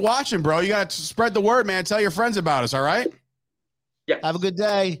appreciate you watching, bro. You got to spread the word, man. Tell your friends about us, all right? Yes. Have a good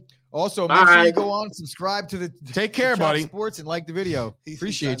day. Also, make sure Bye. you go on, subscribe to the Take care, Chop buddy. Sports and like the video.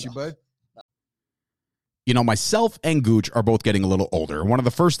 Appreciate you, bud. You know, myself and Gooch are both getting a little older. One of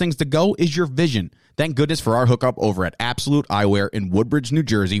the first things to go is your vision. Thank goodness for our hookup over at Absolute Eyewear in Woodbridge, New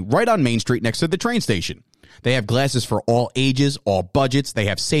Jersey, right on Main Street next to the train station. They have glasses for all ages, all budgets. They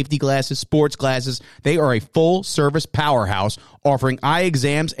have safety glasses, sports glasses. They are a full-service powerhouse offering eye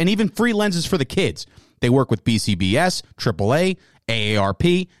exams and even free lenses for the kids. They work with BCBS, AAA,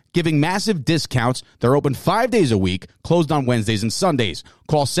 AARP, giving massive discounts. They're open 5 days a week, closed on Wednesdays and Sundays.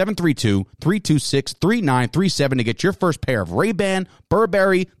 Call 732-326-3937 to get your first pair of Ray-Ban,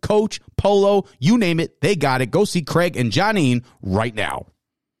 Burberry, Coach, Polo, you name it, they got it. Go see Craig and Johnine right now.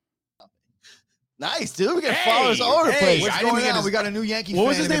 Nice, dude. We got Hey, followers all over the hey, place. I What's didn't going get on? his- We got a new Yankee What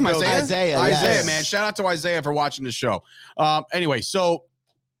was fan his in name? the building. Isaiah, Isaiah, yes. man. Shout out to Isaiah for watching the show. Anyway, so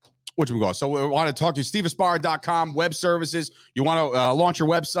whatchamacallit? So we want to talk to you. SteveAspara.com, web services. You want to launch your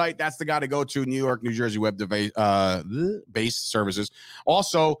website? That's the guy to go to. New York, New Jersey web based services.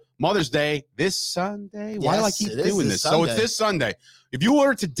 Also, Mother's Day this Sunday. Why do I Yes, keep it is doing this this? So it's Sunday. this Sunday. If you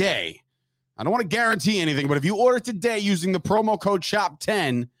order today, I don't want to guarantee anything, but if you order today using the promo code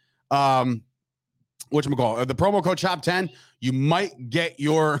CHOP10, the promo code CHOP10, you might get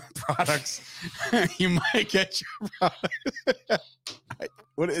your products. You might get your products.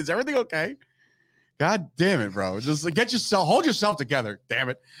 What is everything okay? God damn it, bro. Just hold yourself together. Damn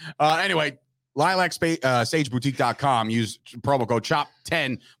it. Anyway, LilacSageBoutique.com. Use promo code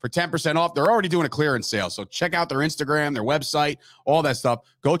CHOP10 for 10% off. They're already doing a clearance sale. So check out their Instagram, their website, all that stuff.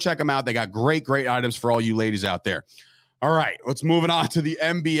 Go check them out. They got great items for all you ladies out there. All right, let's move on to the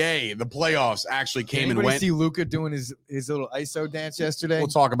NBA. The playoffs actually came and Anybody went. see Luca doing his little ISO dance yesterday? We'll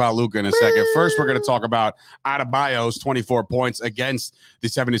talk about Luka in a second. First, we're going to talk about Adebayo's 24 points against the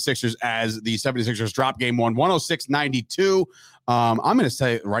 76ers as the 76ers drop game one, 106-92. I'm going to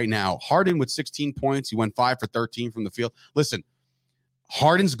say right now, Harden with 16 points. He went 5 for 13 from the field. Listen,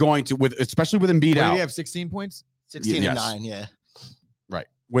 Harden's going to, especially with Embiid What, did out. he have 16 points? 16 Yes. and 9, yeah. Right.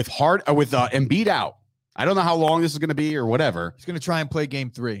 With Embiid out. I don't know how long this is going to be or whatever. He's going to try and play game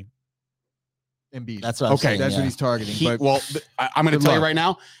 3. Embiid. That's what I'm Okay, saying. That's yeah. what he's targeting. I'm going to Good tell you luck. right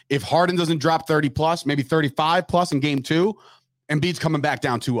now, if Harden doesn't drop 30 plus, maybe 35 plus in game 2, Embiid's coming back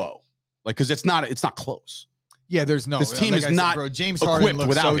down 2-0. Like, because it's not close. Yeah, there's no. This team like is I said, not bro. James Harden equipped looked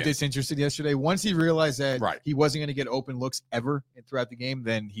without so him. disinterested yesterday. Once he realized that Right. he wasn't going to get open looks ever throughout the game,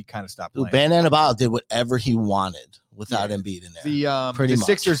 then he kind of stopped Dude, playing. Bam Adebayo did whatever he wanted without Embiid in there. The much.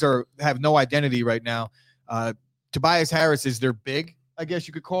 Sixers have no identity right now. Tobias Harris is their big, I guess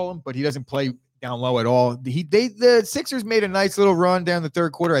you could call him, but he doesn't play down low at all. The Sixers made a nice little run down the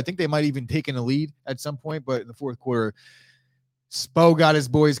third quarter. I think they might even taken a lead at some point, but in the fourth quarter, Spo got his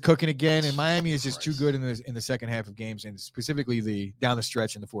boys cooking again, and Miami is just too good in the second half of games, and specifically the down the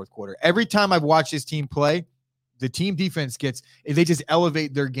stretch in the fourth quarter. Every time I've watched this team play, the team defense they just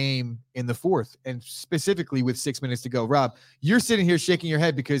elevate their game in the fourth, and specifically with 6 minutes to go. Rob, you're sitting here shaking your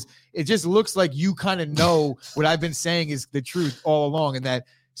head because it just looks like you kind of know what I've been saying is the truth all along, and that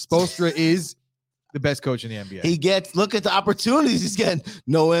Spoelstra is the best coach in the NBA. Look at the opportunities he's getting.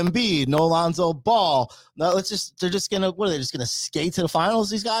 No Embiid, no Lonzo Ball. No, they're just gonna skate to the finals,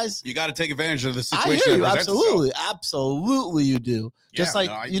 these guys? You got to take advantage of the I situation. hear you, that presents itself. absolutely you do. Just Yeah,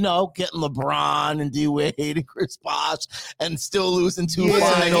 like, no, getting LeBron and D-Wade and Chris Bosh and still losing 2 Yeah,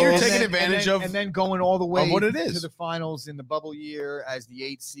 finals. you're And taking then- advantage and of- then, and then going all the way what it to is. the finals in the bubble year as the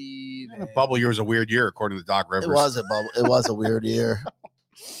 8th seed. The bubble year was a weird year, according to Doc Rivers. It was a bubble. It was a weird year.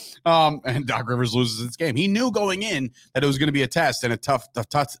 And Doc Rivers loses this game. He knew going in that it was going to be a test and a tough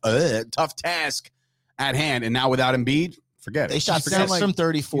task at hand. And now without Embiid, forget it. They shot Just forget 6 it. from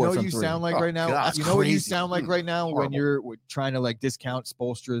 34 You know what from you 3. sound like Oh, right now? God, You know what you crazy. sound like right now when Horrible. you're trying to like discount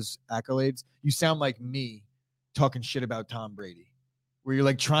Spoelstra's accolades? You sound like me talking shit about Tom Brady. Where you're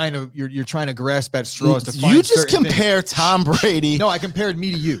like you're trying to grasp at straws to find You just certain things. compare Tom Brady. No, I compared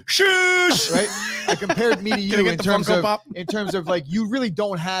me to you. Shush! Right? I compared me to Can I you get in the terms Funko of Pop? like you really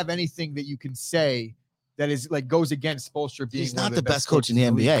don't have anything that you can say that is like goes against Spoelstra being He's one not of the best coach in coaches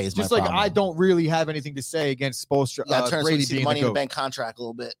the league. NBA. Is Just my like problem. I don't really have anything to say against Spoelstra. Yeah, turn so Brady you see the being money the in the GOAT. bank contract a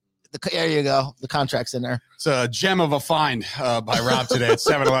little bit. There you go. The contract's in there. It's a gem of a find by Rob today at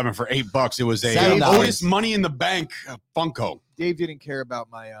 7-Eleven for $8. It was a $7. Otis Money in the Bank Funko. Dave didn't care about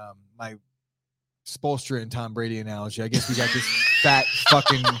my my Spoelstra and Tom Brady analogy. I guess we got this fat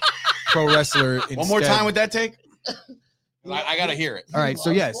fucking pro wrestler. One more instead. time with that take. I got to hear it. All right, so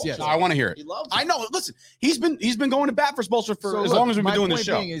yes. I want to hear it. He loves I know. Listen, he's been going to bat for Spoelstra for So as look, long as we've been my doing this point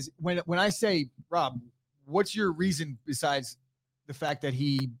show. being is when I say Rob, what's your reason besides the fact that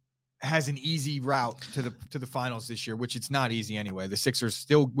he has an easy route to the finals this year, which it's not easy anyway. The Sixers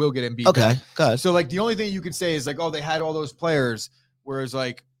still will get Embiid. Okay, back. good. So like the only thing you could say is like, oh, they had all those players, whereas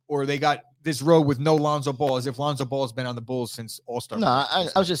like, or they got this road with no Lonzo Ball, as if Lonzo Ball has been on the Bulls since All-Star. No, I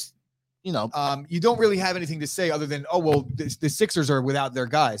was just, you don't really have anything to say other than, oh, well, the Sixers are without their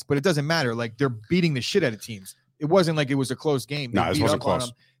guys, but it doesn't matter. Like they're beating the shit out of teams. It wasn't like it was a close game. No, They this beat wasn't up on close.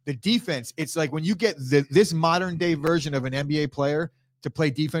 them. The defense, it's like when you get this modern day version of an NBA player to play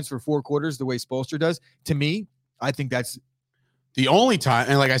defense for 4 quarters the way Spoelstra does, to me, I think that's The only time,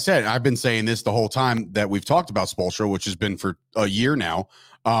 and like I said, I've been saying this the whole time that we've talked about Spoelstra, which has been for a year now,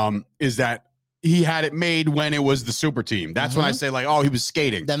 is that he had it made when it was the super team. That's when I say like, oh, he was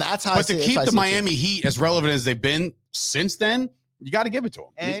skating. then that's how. But to keep the Miami Heat as relevant as they've been since then, you got to give it to him.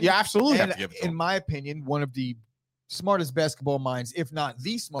 And- You absolutely have and to give it to in him. my opinion, one of the smartest basketball minds, if not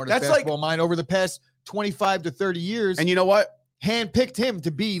the smartest That's like- basketball mind over the past 25 to 30 years, And you know what? handpicked him to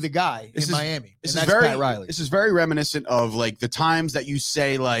be the guy This in is- Miami. This and is that's very Pat Riley. This is very reminiscent of like the times that you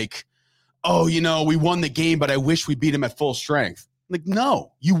say like, oh, you know, we won the game, but I wish we beat him at full strength. Like,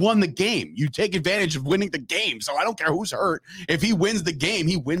 no, you won the game. You take advantage of winning the game. So I don't care who's hurt. If he wins the game,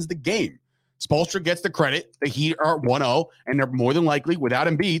 he wins the game. Spoelstra gets the credit. The Heat are 1-0, and they're more than likely, without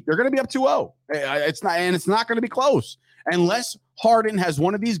Embiid, they're going to be up 2-0. It's not going to be close unless Harden has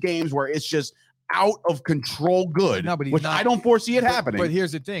one of these games where it's just out of control good, No, but he's which not. I don't foresee it But- happening. But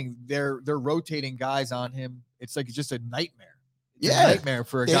here's the thing: they're rotating guys on him. It's like it's just a nightmare. It's Yeah. a nightmare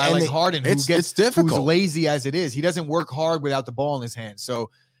for a Yeah, guy and like they- Harden who it's gets difficult. who's lazy as it is. He doesn't work hard without the ball in his hands. So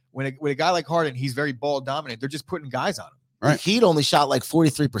with a guy like Harden, he's very ball dominant. They're just putting guys on him. Right. The Heat only shot like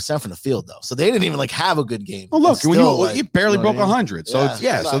 43% from the field though, so they didn't even like have a good game. Well, look, It's when still, like, you barely you know broke what I mean? 100, so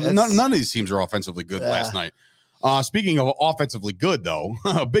Yeah. so It's- none of these teams are offensively good last night. Speaking of offensively good, though,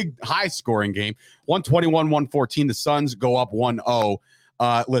 a big high scoring game, 121-114. The Suns go up 1-0.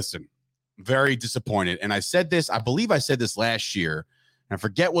 Listen, very disappointed, and I believe I said this last year. And I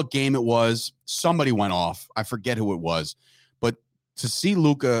forget what game it was. Somebody went off. I forget who it was, but to see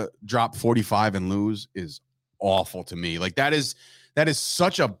Luka drop 45 and lose is awful to me. Like that is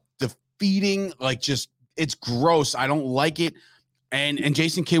such a defeating, like just it's gross. I don't like it. And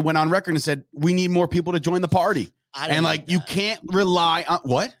Jason Kidd went on record and said, we need more people to join the party. And like you can't rely on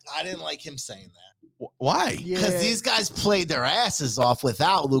what? I didn't like him saying that. Why? Because these guys played their asses off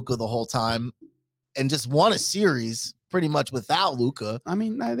without Luka the whole time and just won a series pretty much without Luka. I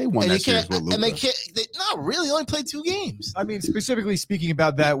mean, they won that series with Luka. And they not really only played 2 games. I mean, specifically speaking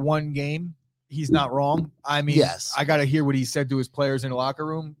about that one game, he's not wrong. I mean, yes. I got to hear what he said to his players in the locker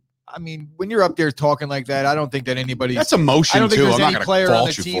room. I mean, when you're up there talking like that, I don't think that anybody. That's emotion, I don't think too. there's I'm any not player on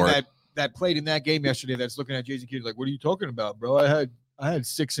the you team for that played in that game yesterday that's looking at Jason Kidd like, what are you talking about, bro? I had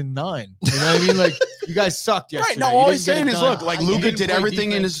 6 and 9. You know what I mean? Like, you guys sucked yesterday. Right. No, all he's saying is, look, like Luka did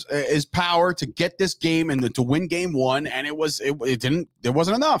everything in defense. his power to get this game and to win game 1, and it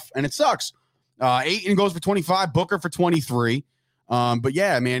wasn't enough, and it sucks. Ayton goes for 25, Booker for 23. But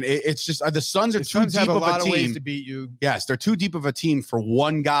yeah, man, it's just the Suns are too deep of a team. Ways to beat you. Yes, they're too deep of a team for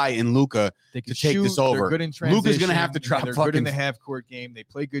one guy in Luka to take this They're over. good in Luka's gonna have to transition, drop they're fucking. good in the half court game. They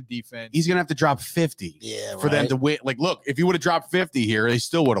play good defense. He's gonna have to drop 50 for them to win. Like, look, if he would have dropped 50 here, they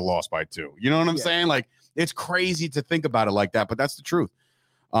still would have lost by 2. You know what I'm saying? Like, it's crazy to think about it like that, but that's the truth.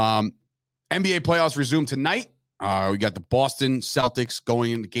 NBA playoffs resume tonight. We got the Boston Celtics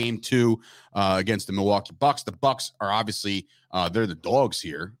going into game 2 against the Milwaukee Bucks. The Bucks are obviously they're the dogs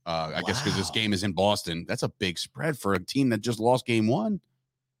here. I guess because this game is in Boston. That's a big spread for a team that just lost game 1.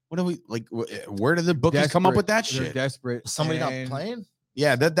 What do we like? Where did the bookies come up with that They're shit? desperate. Somebody not And playing?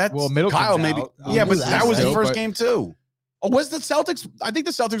 Yeah, that's Well, Middleton's Kyle maybe. out. Yeah, but That's that was the out, first but- game too. Oh, was the Celtics? I think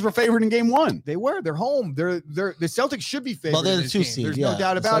the Celtics were favored in game 1. They were. They're home. The Celtics should be favored. Well, they're in the this 2 game. seed. There's yeah. no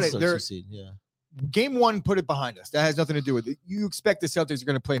doubt The about Celtics it. are They're 2 seed, yeah. game 1. Put it behind us. That has nothing to do with it. You expect the Celtics are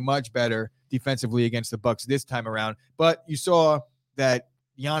going to play much better defensively against the Bucks this time around, but you saw that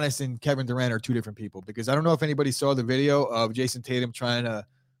Giannis and Kevin Durant are 2 different people. Because I don't know if anybody saw the video of Jason Tatum trying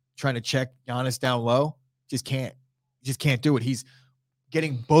to check Giannis down low. Just can't do it. He's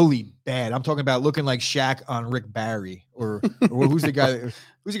getting bullied bad. I'm talking about looking like Shaq on Rick Barry or who's the guy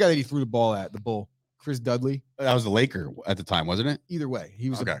that he threw the ball at, the Bull? Chris Dudley. That was the Laker at the time, wasn't it? Either way, he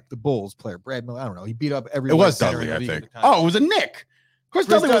was Okay. the Bulls player. Brad Miller. I don't know. He beat up every. It was center in Dudley, the I league think. at the time. Oh, it was a Nick. Chris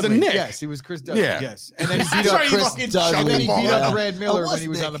Dudley was a Nick. Yes, he was Chris Dudley. Yeah. Yes, and then he That's beat up right, he Chris fucking Dudley. And then he beat Yeah. up Brad Miller It when he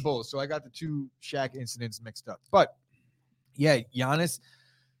was was on the Nick. Bulls. So I got the 2 Shaq incidents mixed up. But yeah, Giannis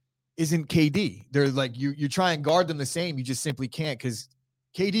isn't KD. They're like you try and guard them the same. You just simply can't because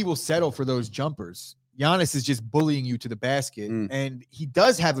KD will settle for those jumpers. Giannis is just bullying you to the basket. And he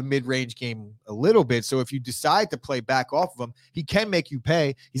does have a mid-range game a little bit. So if you decide to play back off of him, he can make you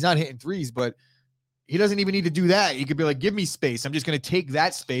pay. He's not hitting threes, but he doesn't even need to do that. He could be like, give me space. I'm just going to take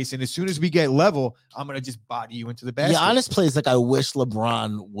that space. And as soon as we get level, I'm going to just body you into the basket. Giannis plays like I wish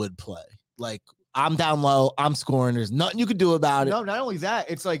LeBron would play. Like, I'm down low, I'm scoring. There's nothing you can do about it. No, not only that,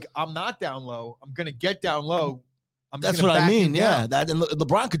 it's like, I'm not down low. I'm going to get down low. That's what I mean. Yeah, that and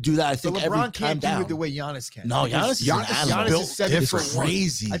LeBron could do that. I So think LeBron every time can't do down. it the way Giannis can. No, Because Giannis is an animal. Giannis is 7'1".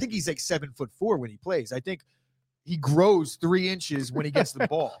 crazy. I think he's like 7'4" when he plays. I think he grows 3 inches when he gets the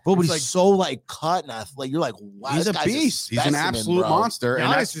ball. Bro, but It's he's so like cut and like you're like, wow, He's this a guy's beast. He's an specimen, absolute bro. monster.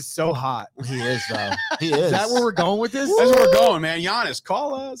 And Giannis is so hot. He is though. He is. Is that where we're going with this? that's where we're going, man. Giannis,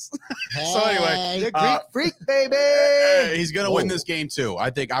 call us. So anyway, The Uh, Greek freak, baby. he's gonna win this game too.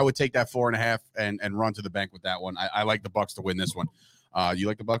 I think I would take that 4.5 and run to the bank with that one. I like the Bucks to win this one. You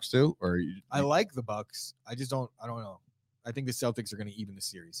like the Bucks too, or I like the Bucks. I don't know. I think the Celtics are going to even the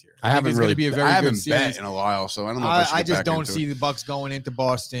series here. I haven't think it's really gonna be a very I good haven't series. bet in a while, so I don't know. If I should get just back don't into see it. the Bucks going into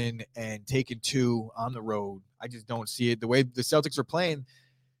Boston and taking 2 on the road. I just don't see it. The way the Celtics are playing,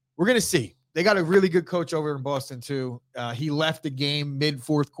 we're going to see. They got a really good coach over in Boston, too. He left the game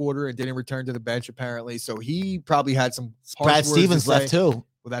mid-4th quarter and didn't return to the bench, apparently. So he probably had some harsh Brad words to Stevens say. left too.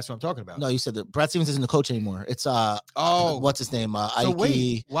 Well, that's what I'm talking about. No, you said that Brad Stevens isn't the coach anymore. It's Oh, what's his name? so Ike.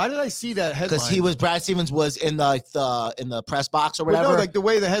 wait. Why did I see that headline? Because Brad Stevens was in the press box or Well, whatever. no, like the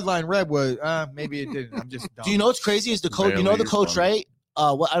way the headline read was, maybe it didn't. I'm just dumb. Do you know what's crazy is the coach? You know the Barely coach, from- right?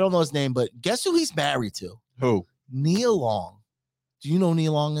 What I don't know his name, but guess who he's married to? Who? Neil Long. Do you know who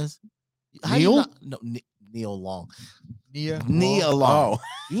Neil Long is? How do you Neil? not- No, Neil Long. Nia? Neil Long. Oh,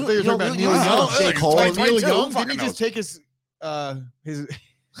 You, I thought you were talking about Neil know Young. J. Cole. Like, Neil 22, Young? fucking Didn't he just knows. take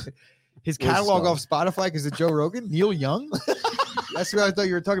his catalog off Spotify because of Joe Rogan? Neil Young? That's what I thought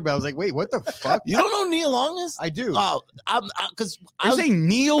you were talking about. I was like, wait, what the fuck? You don't know who Neil Long is? I do. Oh, because are you saying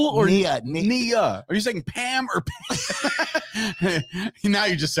Neil or Nia? Nia? Are you saying Pam or Pam? Now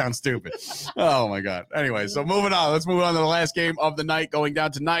you just sound stupid. Oh my god. Anyway, so moving on. Let's move on to the last game of the night going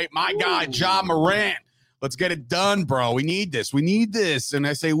down tonight. My guy, Ja Morant, Let's get it done, bro. We need this. We need this. And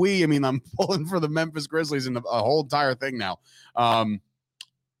I say we, I mean, I'm pulling for the Memphis Grizzlies in the whole entire thing now.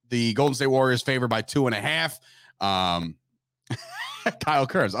 The Golden State Warriors favored by 2.5. Kyle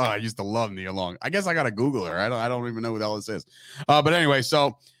Kurz. Oh, I used to love Nia Long. I guess I got to Google her. I don't even know who the hell this is. But anyway,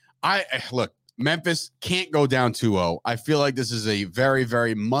 so look, Memphis can't go down 2-0. I feel like this is a very,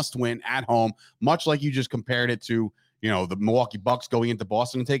 very must win at home, much like you just compared it to, the Milwaukee Bucks going into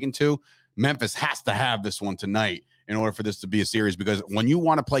Boston and taking 2. Memphis has to have this one tonight in order for this to be a series, because when you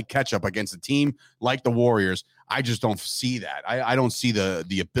want to play catch up against a team like the Warriors, I just don't see that. I don't see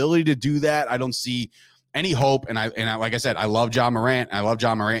the ability to do that. I don't see any hope. And I like I said, I love John Morant. I love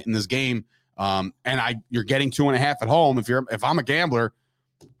John Morant in this game. You're getting 2.5 at home. If I'm a gambler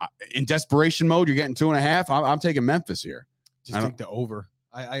in desperation mode, you're getting 2.5. I'm taking Memphis here. Just take the over.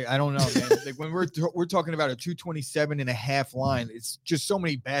 I don't know, man. Like when we're talking about a 227.5 line, it's just so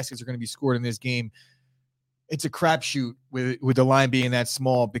many baskets are going to be scored in this game. It's a crapshoot with the line being that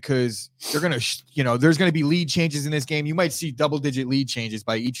small, because they're going to, there's going to be lead changes in this game. You might see double-digit lead changes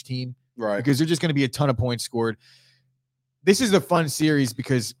by each team, right? Because there's just going to be a ton of points scored. This is a fun series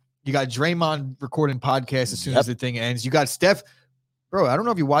because you got Draymond recording podcasts as soon as the thing ends. You got Steph, bro. I don't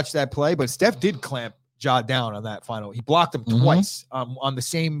know if you watched that play, but Steph did clamp Ja down on that final. He blocked him twice on the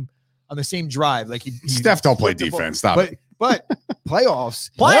same drive. Like Steph don't play defense. Stop it. But playoffs,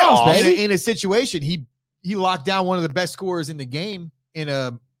 in a situation, he locked down one of the best scorers in the game in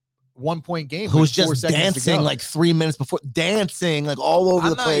a 1-point game. Who was just dancing like 3 minutes before, dancing like all over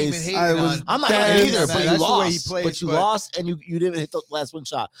the place. I'm not either, but you lost. But you lost, and you didn't hit the last one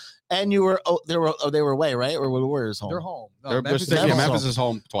shot. And you were they were away, right? Or were the Warriors home? They're home. No, Memphis is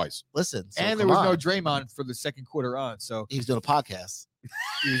home twice. Listen, and there was no Draymond for the second quarter on, so he was doing a podcast.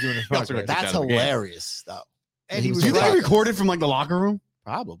 He was doing a podcast. That's hilarious, though. And he was. Do you think he recorded from like the locker room?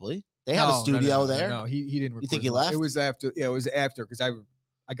 Probably. They had a studio there. No, he didn't record. You think he left? It was after. Yeah, it was after, because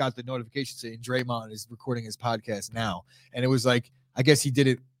I got the notification saying Draymond is recording his podcast now, and it was like, I guess he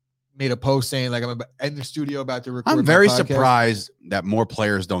made a post saying like, I'm in the studio about to record. I'm very surprised that more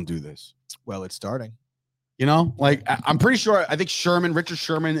players don't do this. Well, it's starting. Like I'm pretty sure. I think Richard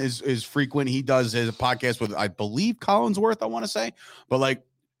Sherman is frequent. He does his podcast with, I believe, Collinsworth, I want to say, but like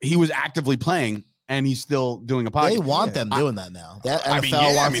he was actively playing. And he's still doing a podcast. They want them doing that now. That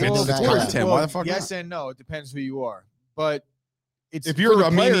NFL wants them it's doing content. Why the fuck yes not? And no. It depends who you are. But if you're a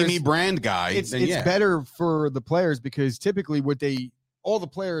me brand guy, it's better for the players, because typically all the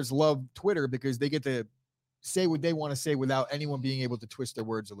players love Twitter because they get to say what they want to say without anyone being able to twist their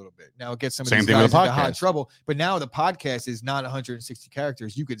words a little bit. Now it gets some of these guys into hot trouble, but now the podcast is not 160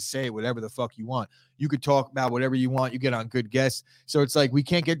 characters. You could say whatever the fuck you want. You could talk about whatever you want. You get on good guests. So it's like, we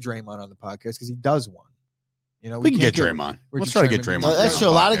can't get Draymond on the podcast because he does one. We can get Draymond. Let's try to get Draymond. That's true. A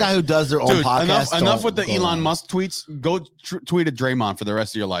lot of guys who does their own podcast. Enough with the Elon Musk tweets. Go tweet at Draymond for the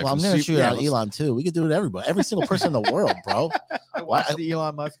rest of your life. Well, I'm going to shoot out Elon too. We could do it to everybody. Every single person in the world, bro. I watched the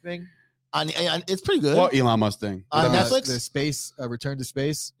Elon Musk thing. It's pretty good. What Elon Musk thing? On Netflix? The space, Return to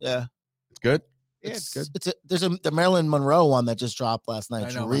Space. Yeah. It's good. Yeah, it's good. There's the Marilyn Monroe one that just dropped last night.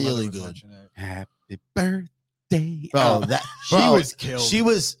 It's really good. Happy birthday. Bro, she was killed. She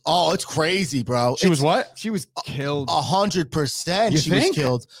was, it's crazy, bro. She was what? She was killed. 100%. She was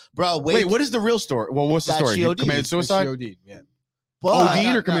killed. Bro, wait, what is the real story? Well, what's the story? She committed suicide? Yeah.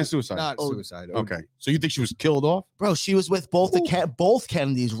 OD'd or committed suicide? Not suicide. Okay. So you think she was killed off? Bro, she was with both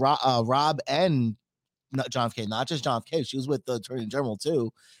Kennedys, Rob and John F. Kennedy, not just John F. Kennedy. She was with the Attorney General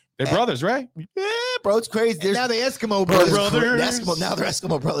too. They're brothers, right? Yeah, bro, it's crazy. And now the Eskimo brothers. Now they're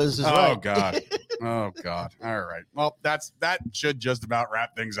Eskimo brothers. God. Oh God. All right. Well, that should just about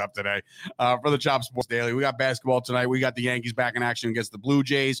wrap things up today for the Chop Sports Daily. We got basketball tonight. We got the Yankees back in action against the Blue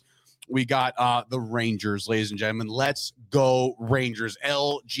Jays. We got the Rangers, ladies and gentlemen. Let's go Rangers.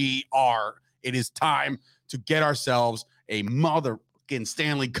 LGR. It is time to get ourselves a motherfucking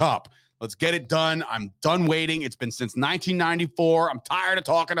Stanley Cup. Let's get it done. I'm done waiting. It's been since 1994. I'm tired of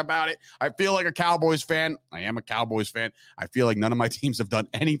talking about it. I feel like a Cowboys fan. I am a Cowboys fan. I feel like none of my teams have done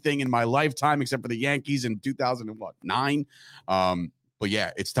anything in my lifetime except for the Yankees in 2009. But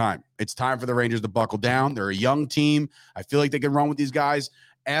yeah, it's time. It's time for the Rangers to buckle down. They're a young team. I feel like they can run with these guys.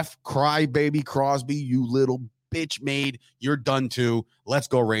 Cry baby Crosby, you little bitch made. You're done too. Let's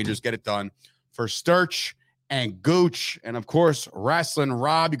go Rangers. Get it done. For Sturch and Gooch, and of course, Wrestling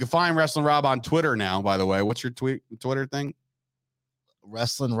Rob. You can find Wrestling Rob on Twitter now, by the way. What's your Twitter thing?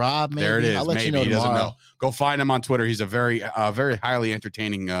 Wrestling Rob, maybe. There it is. I'll let maybe you know he tomorrow. doesn't know. Go find him on Twitter. He's a very highly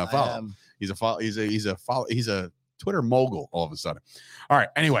entertaining follow. He's a Twitter mogul all of a sudden. All right.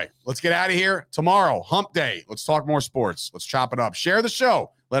 Anyway, let's get out of here. Tomorrow, hump day. Let's talk more sports. Let's chop it up. Share the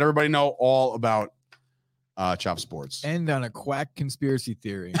show. Let everybody know all about Chop Sports. End on a quack conspiracy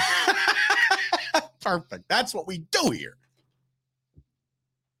theory. Perfect. That's what we do here.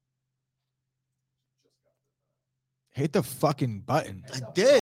 Hit the fucking button. I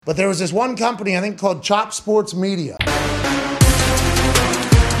did. But there was this one company, I think, called Chop Sports Media.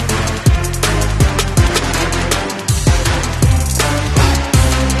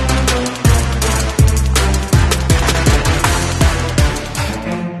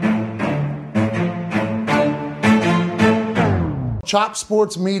 Chop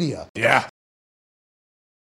Sports Media. Yeah.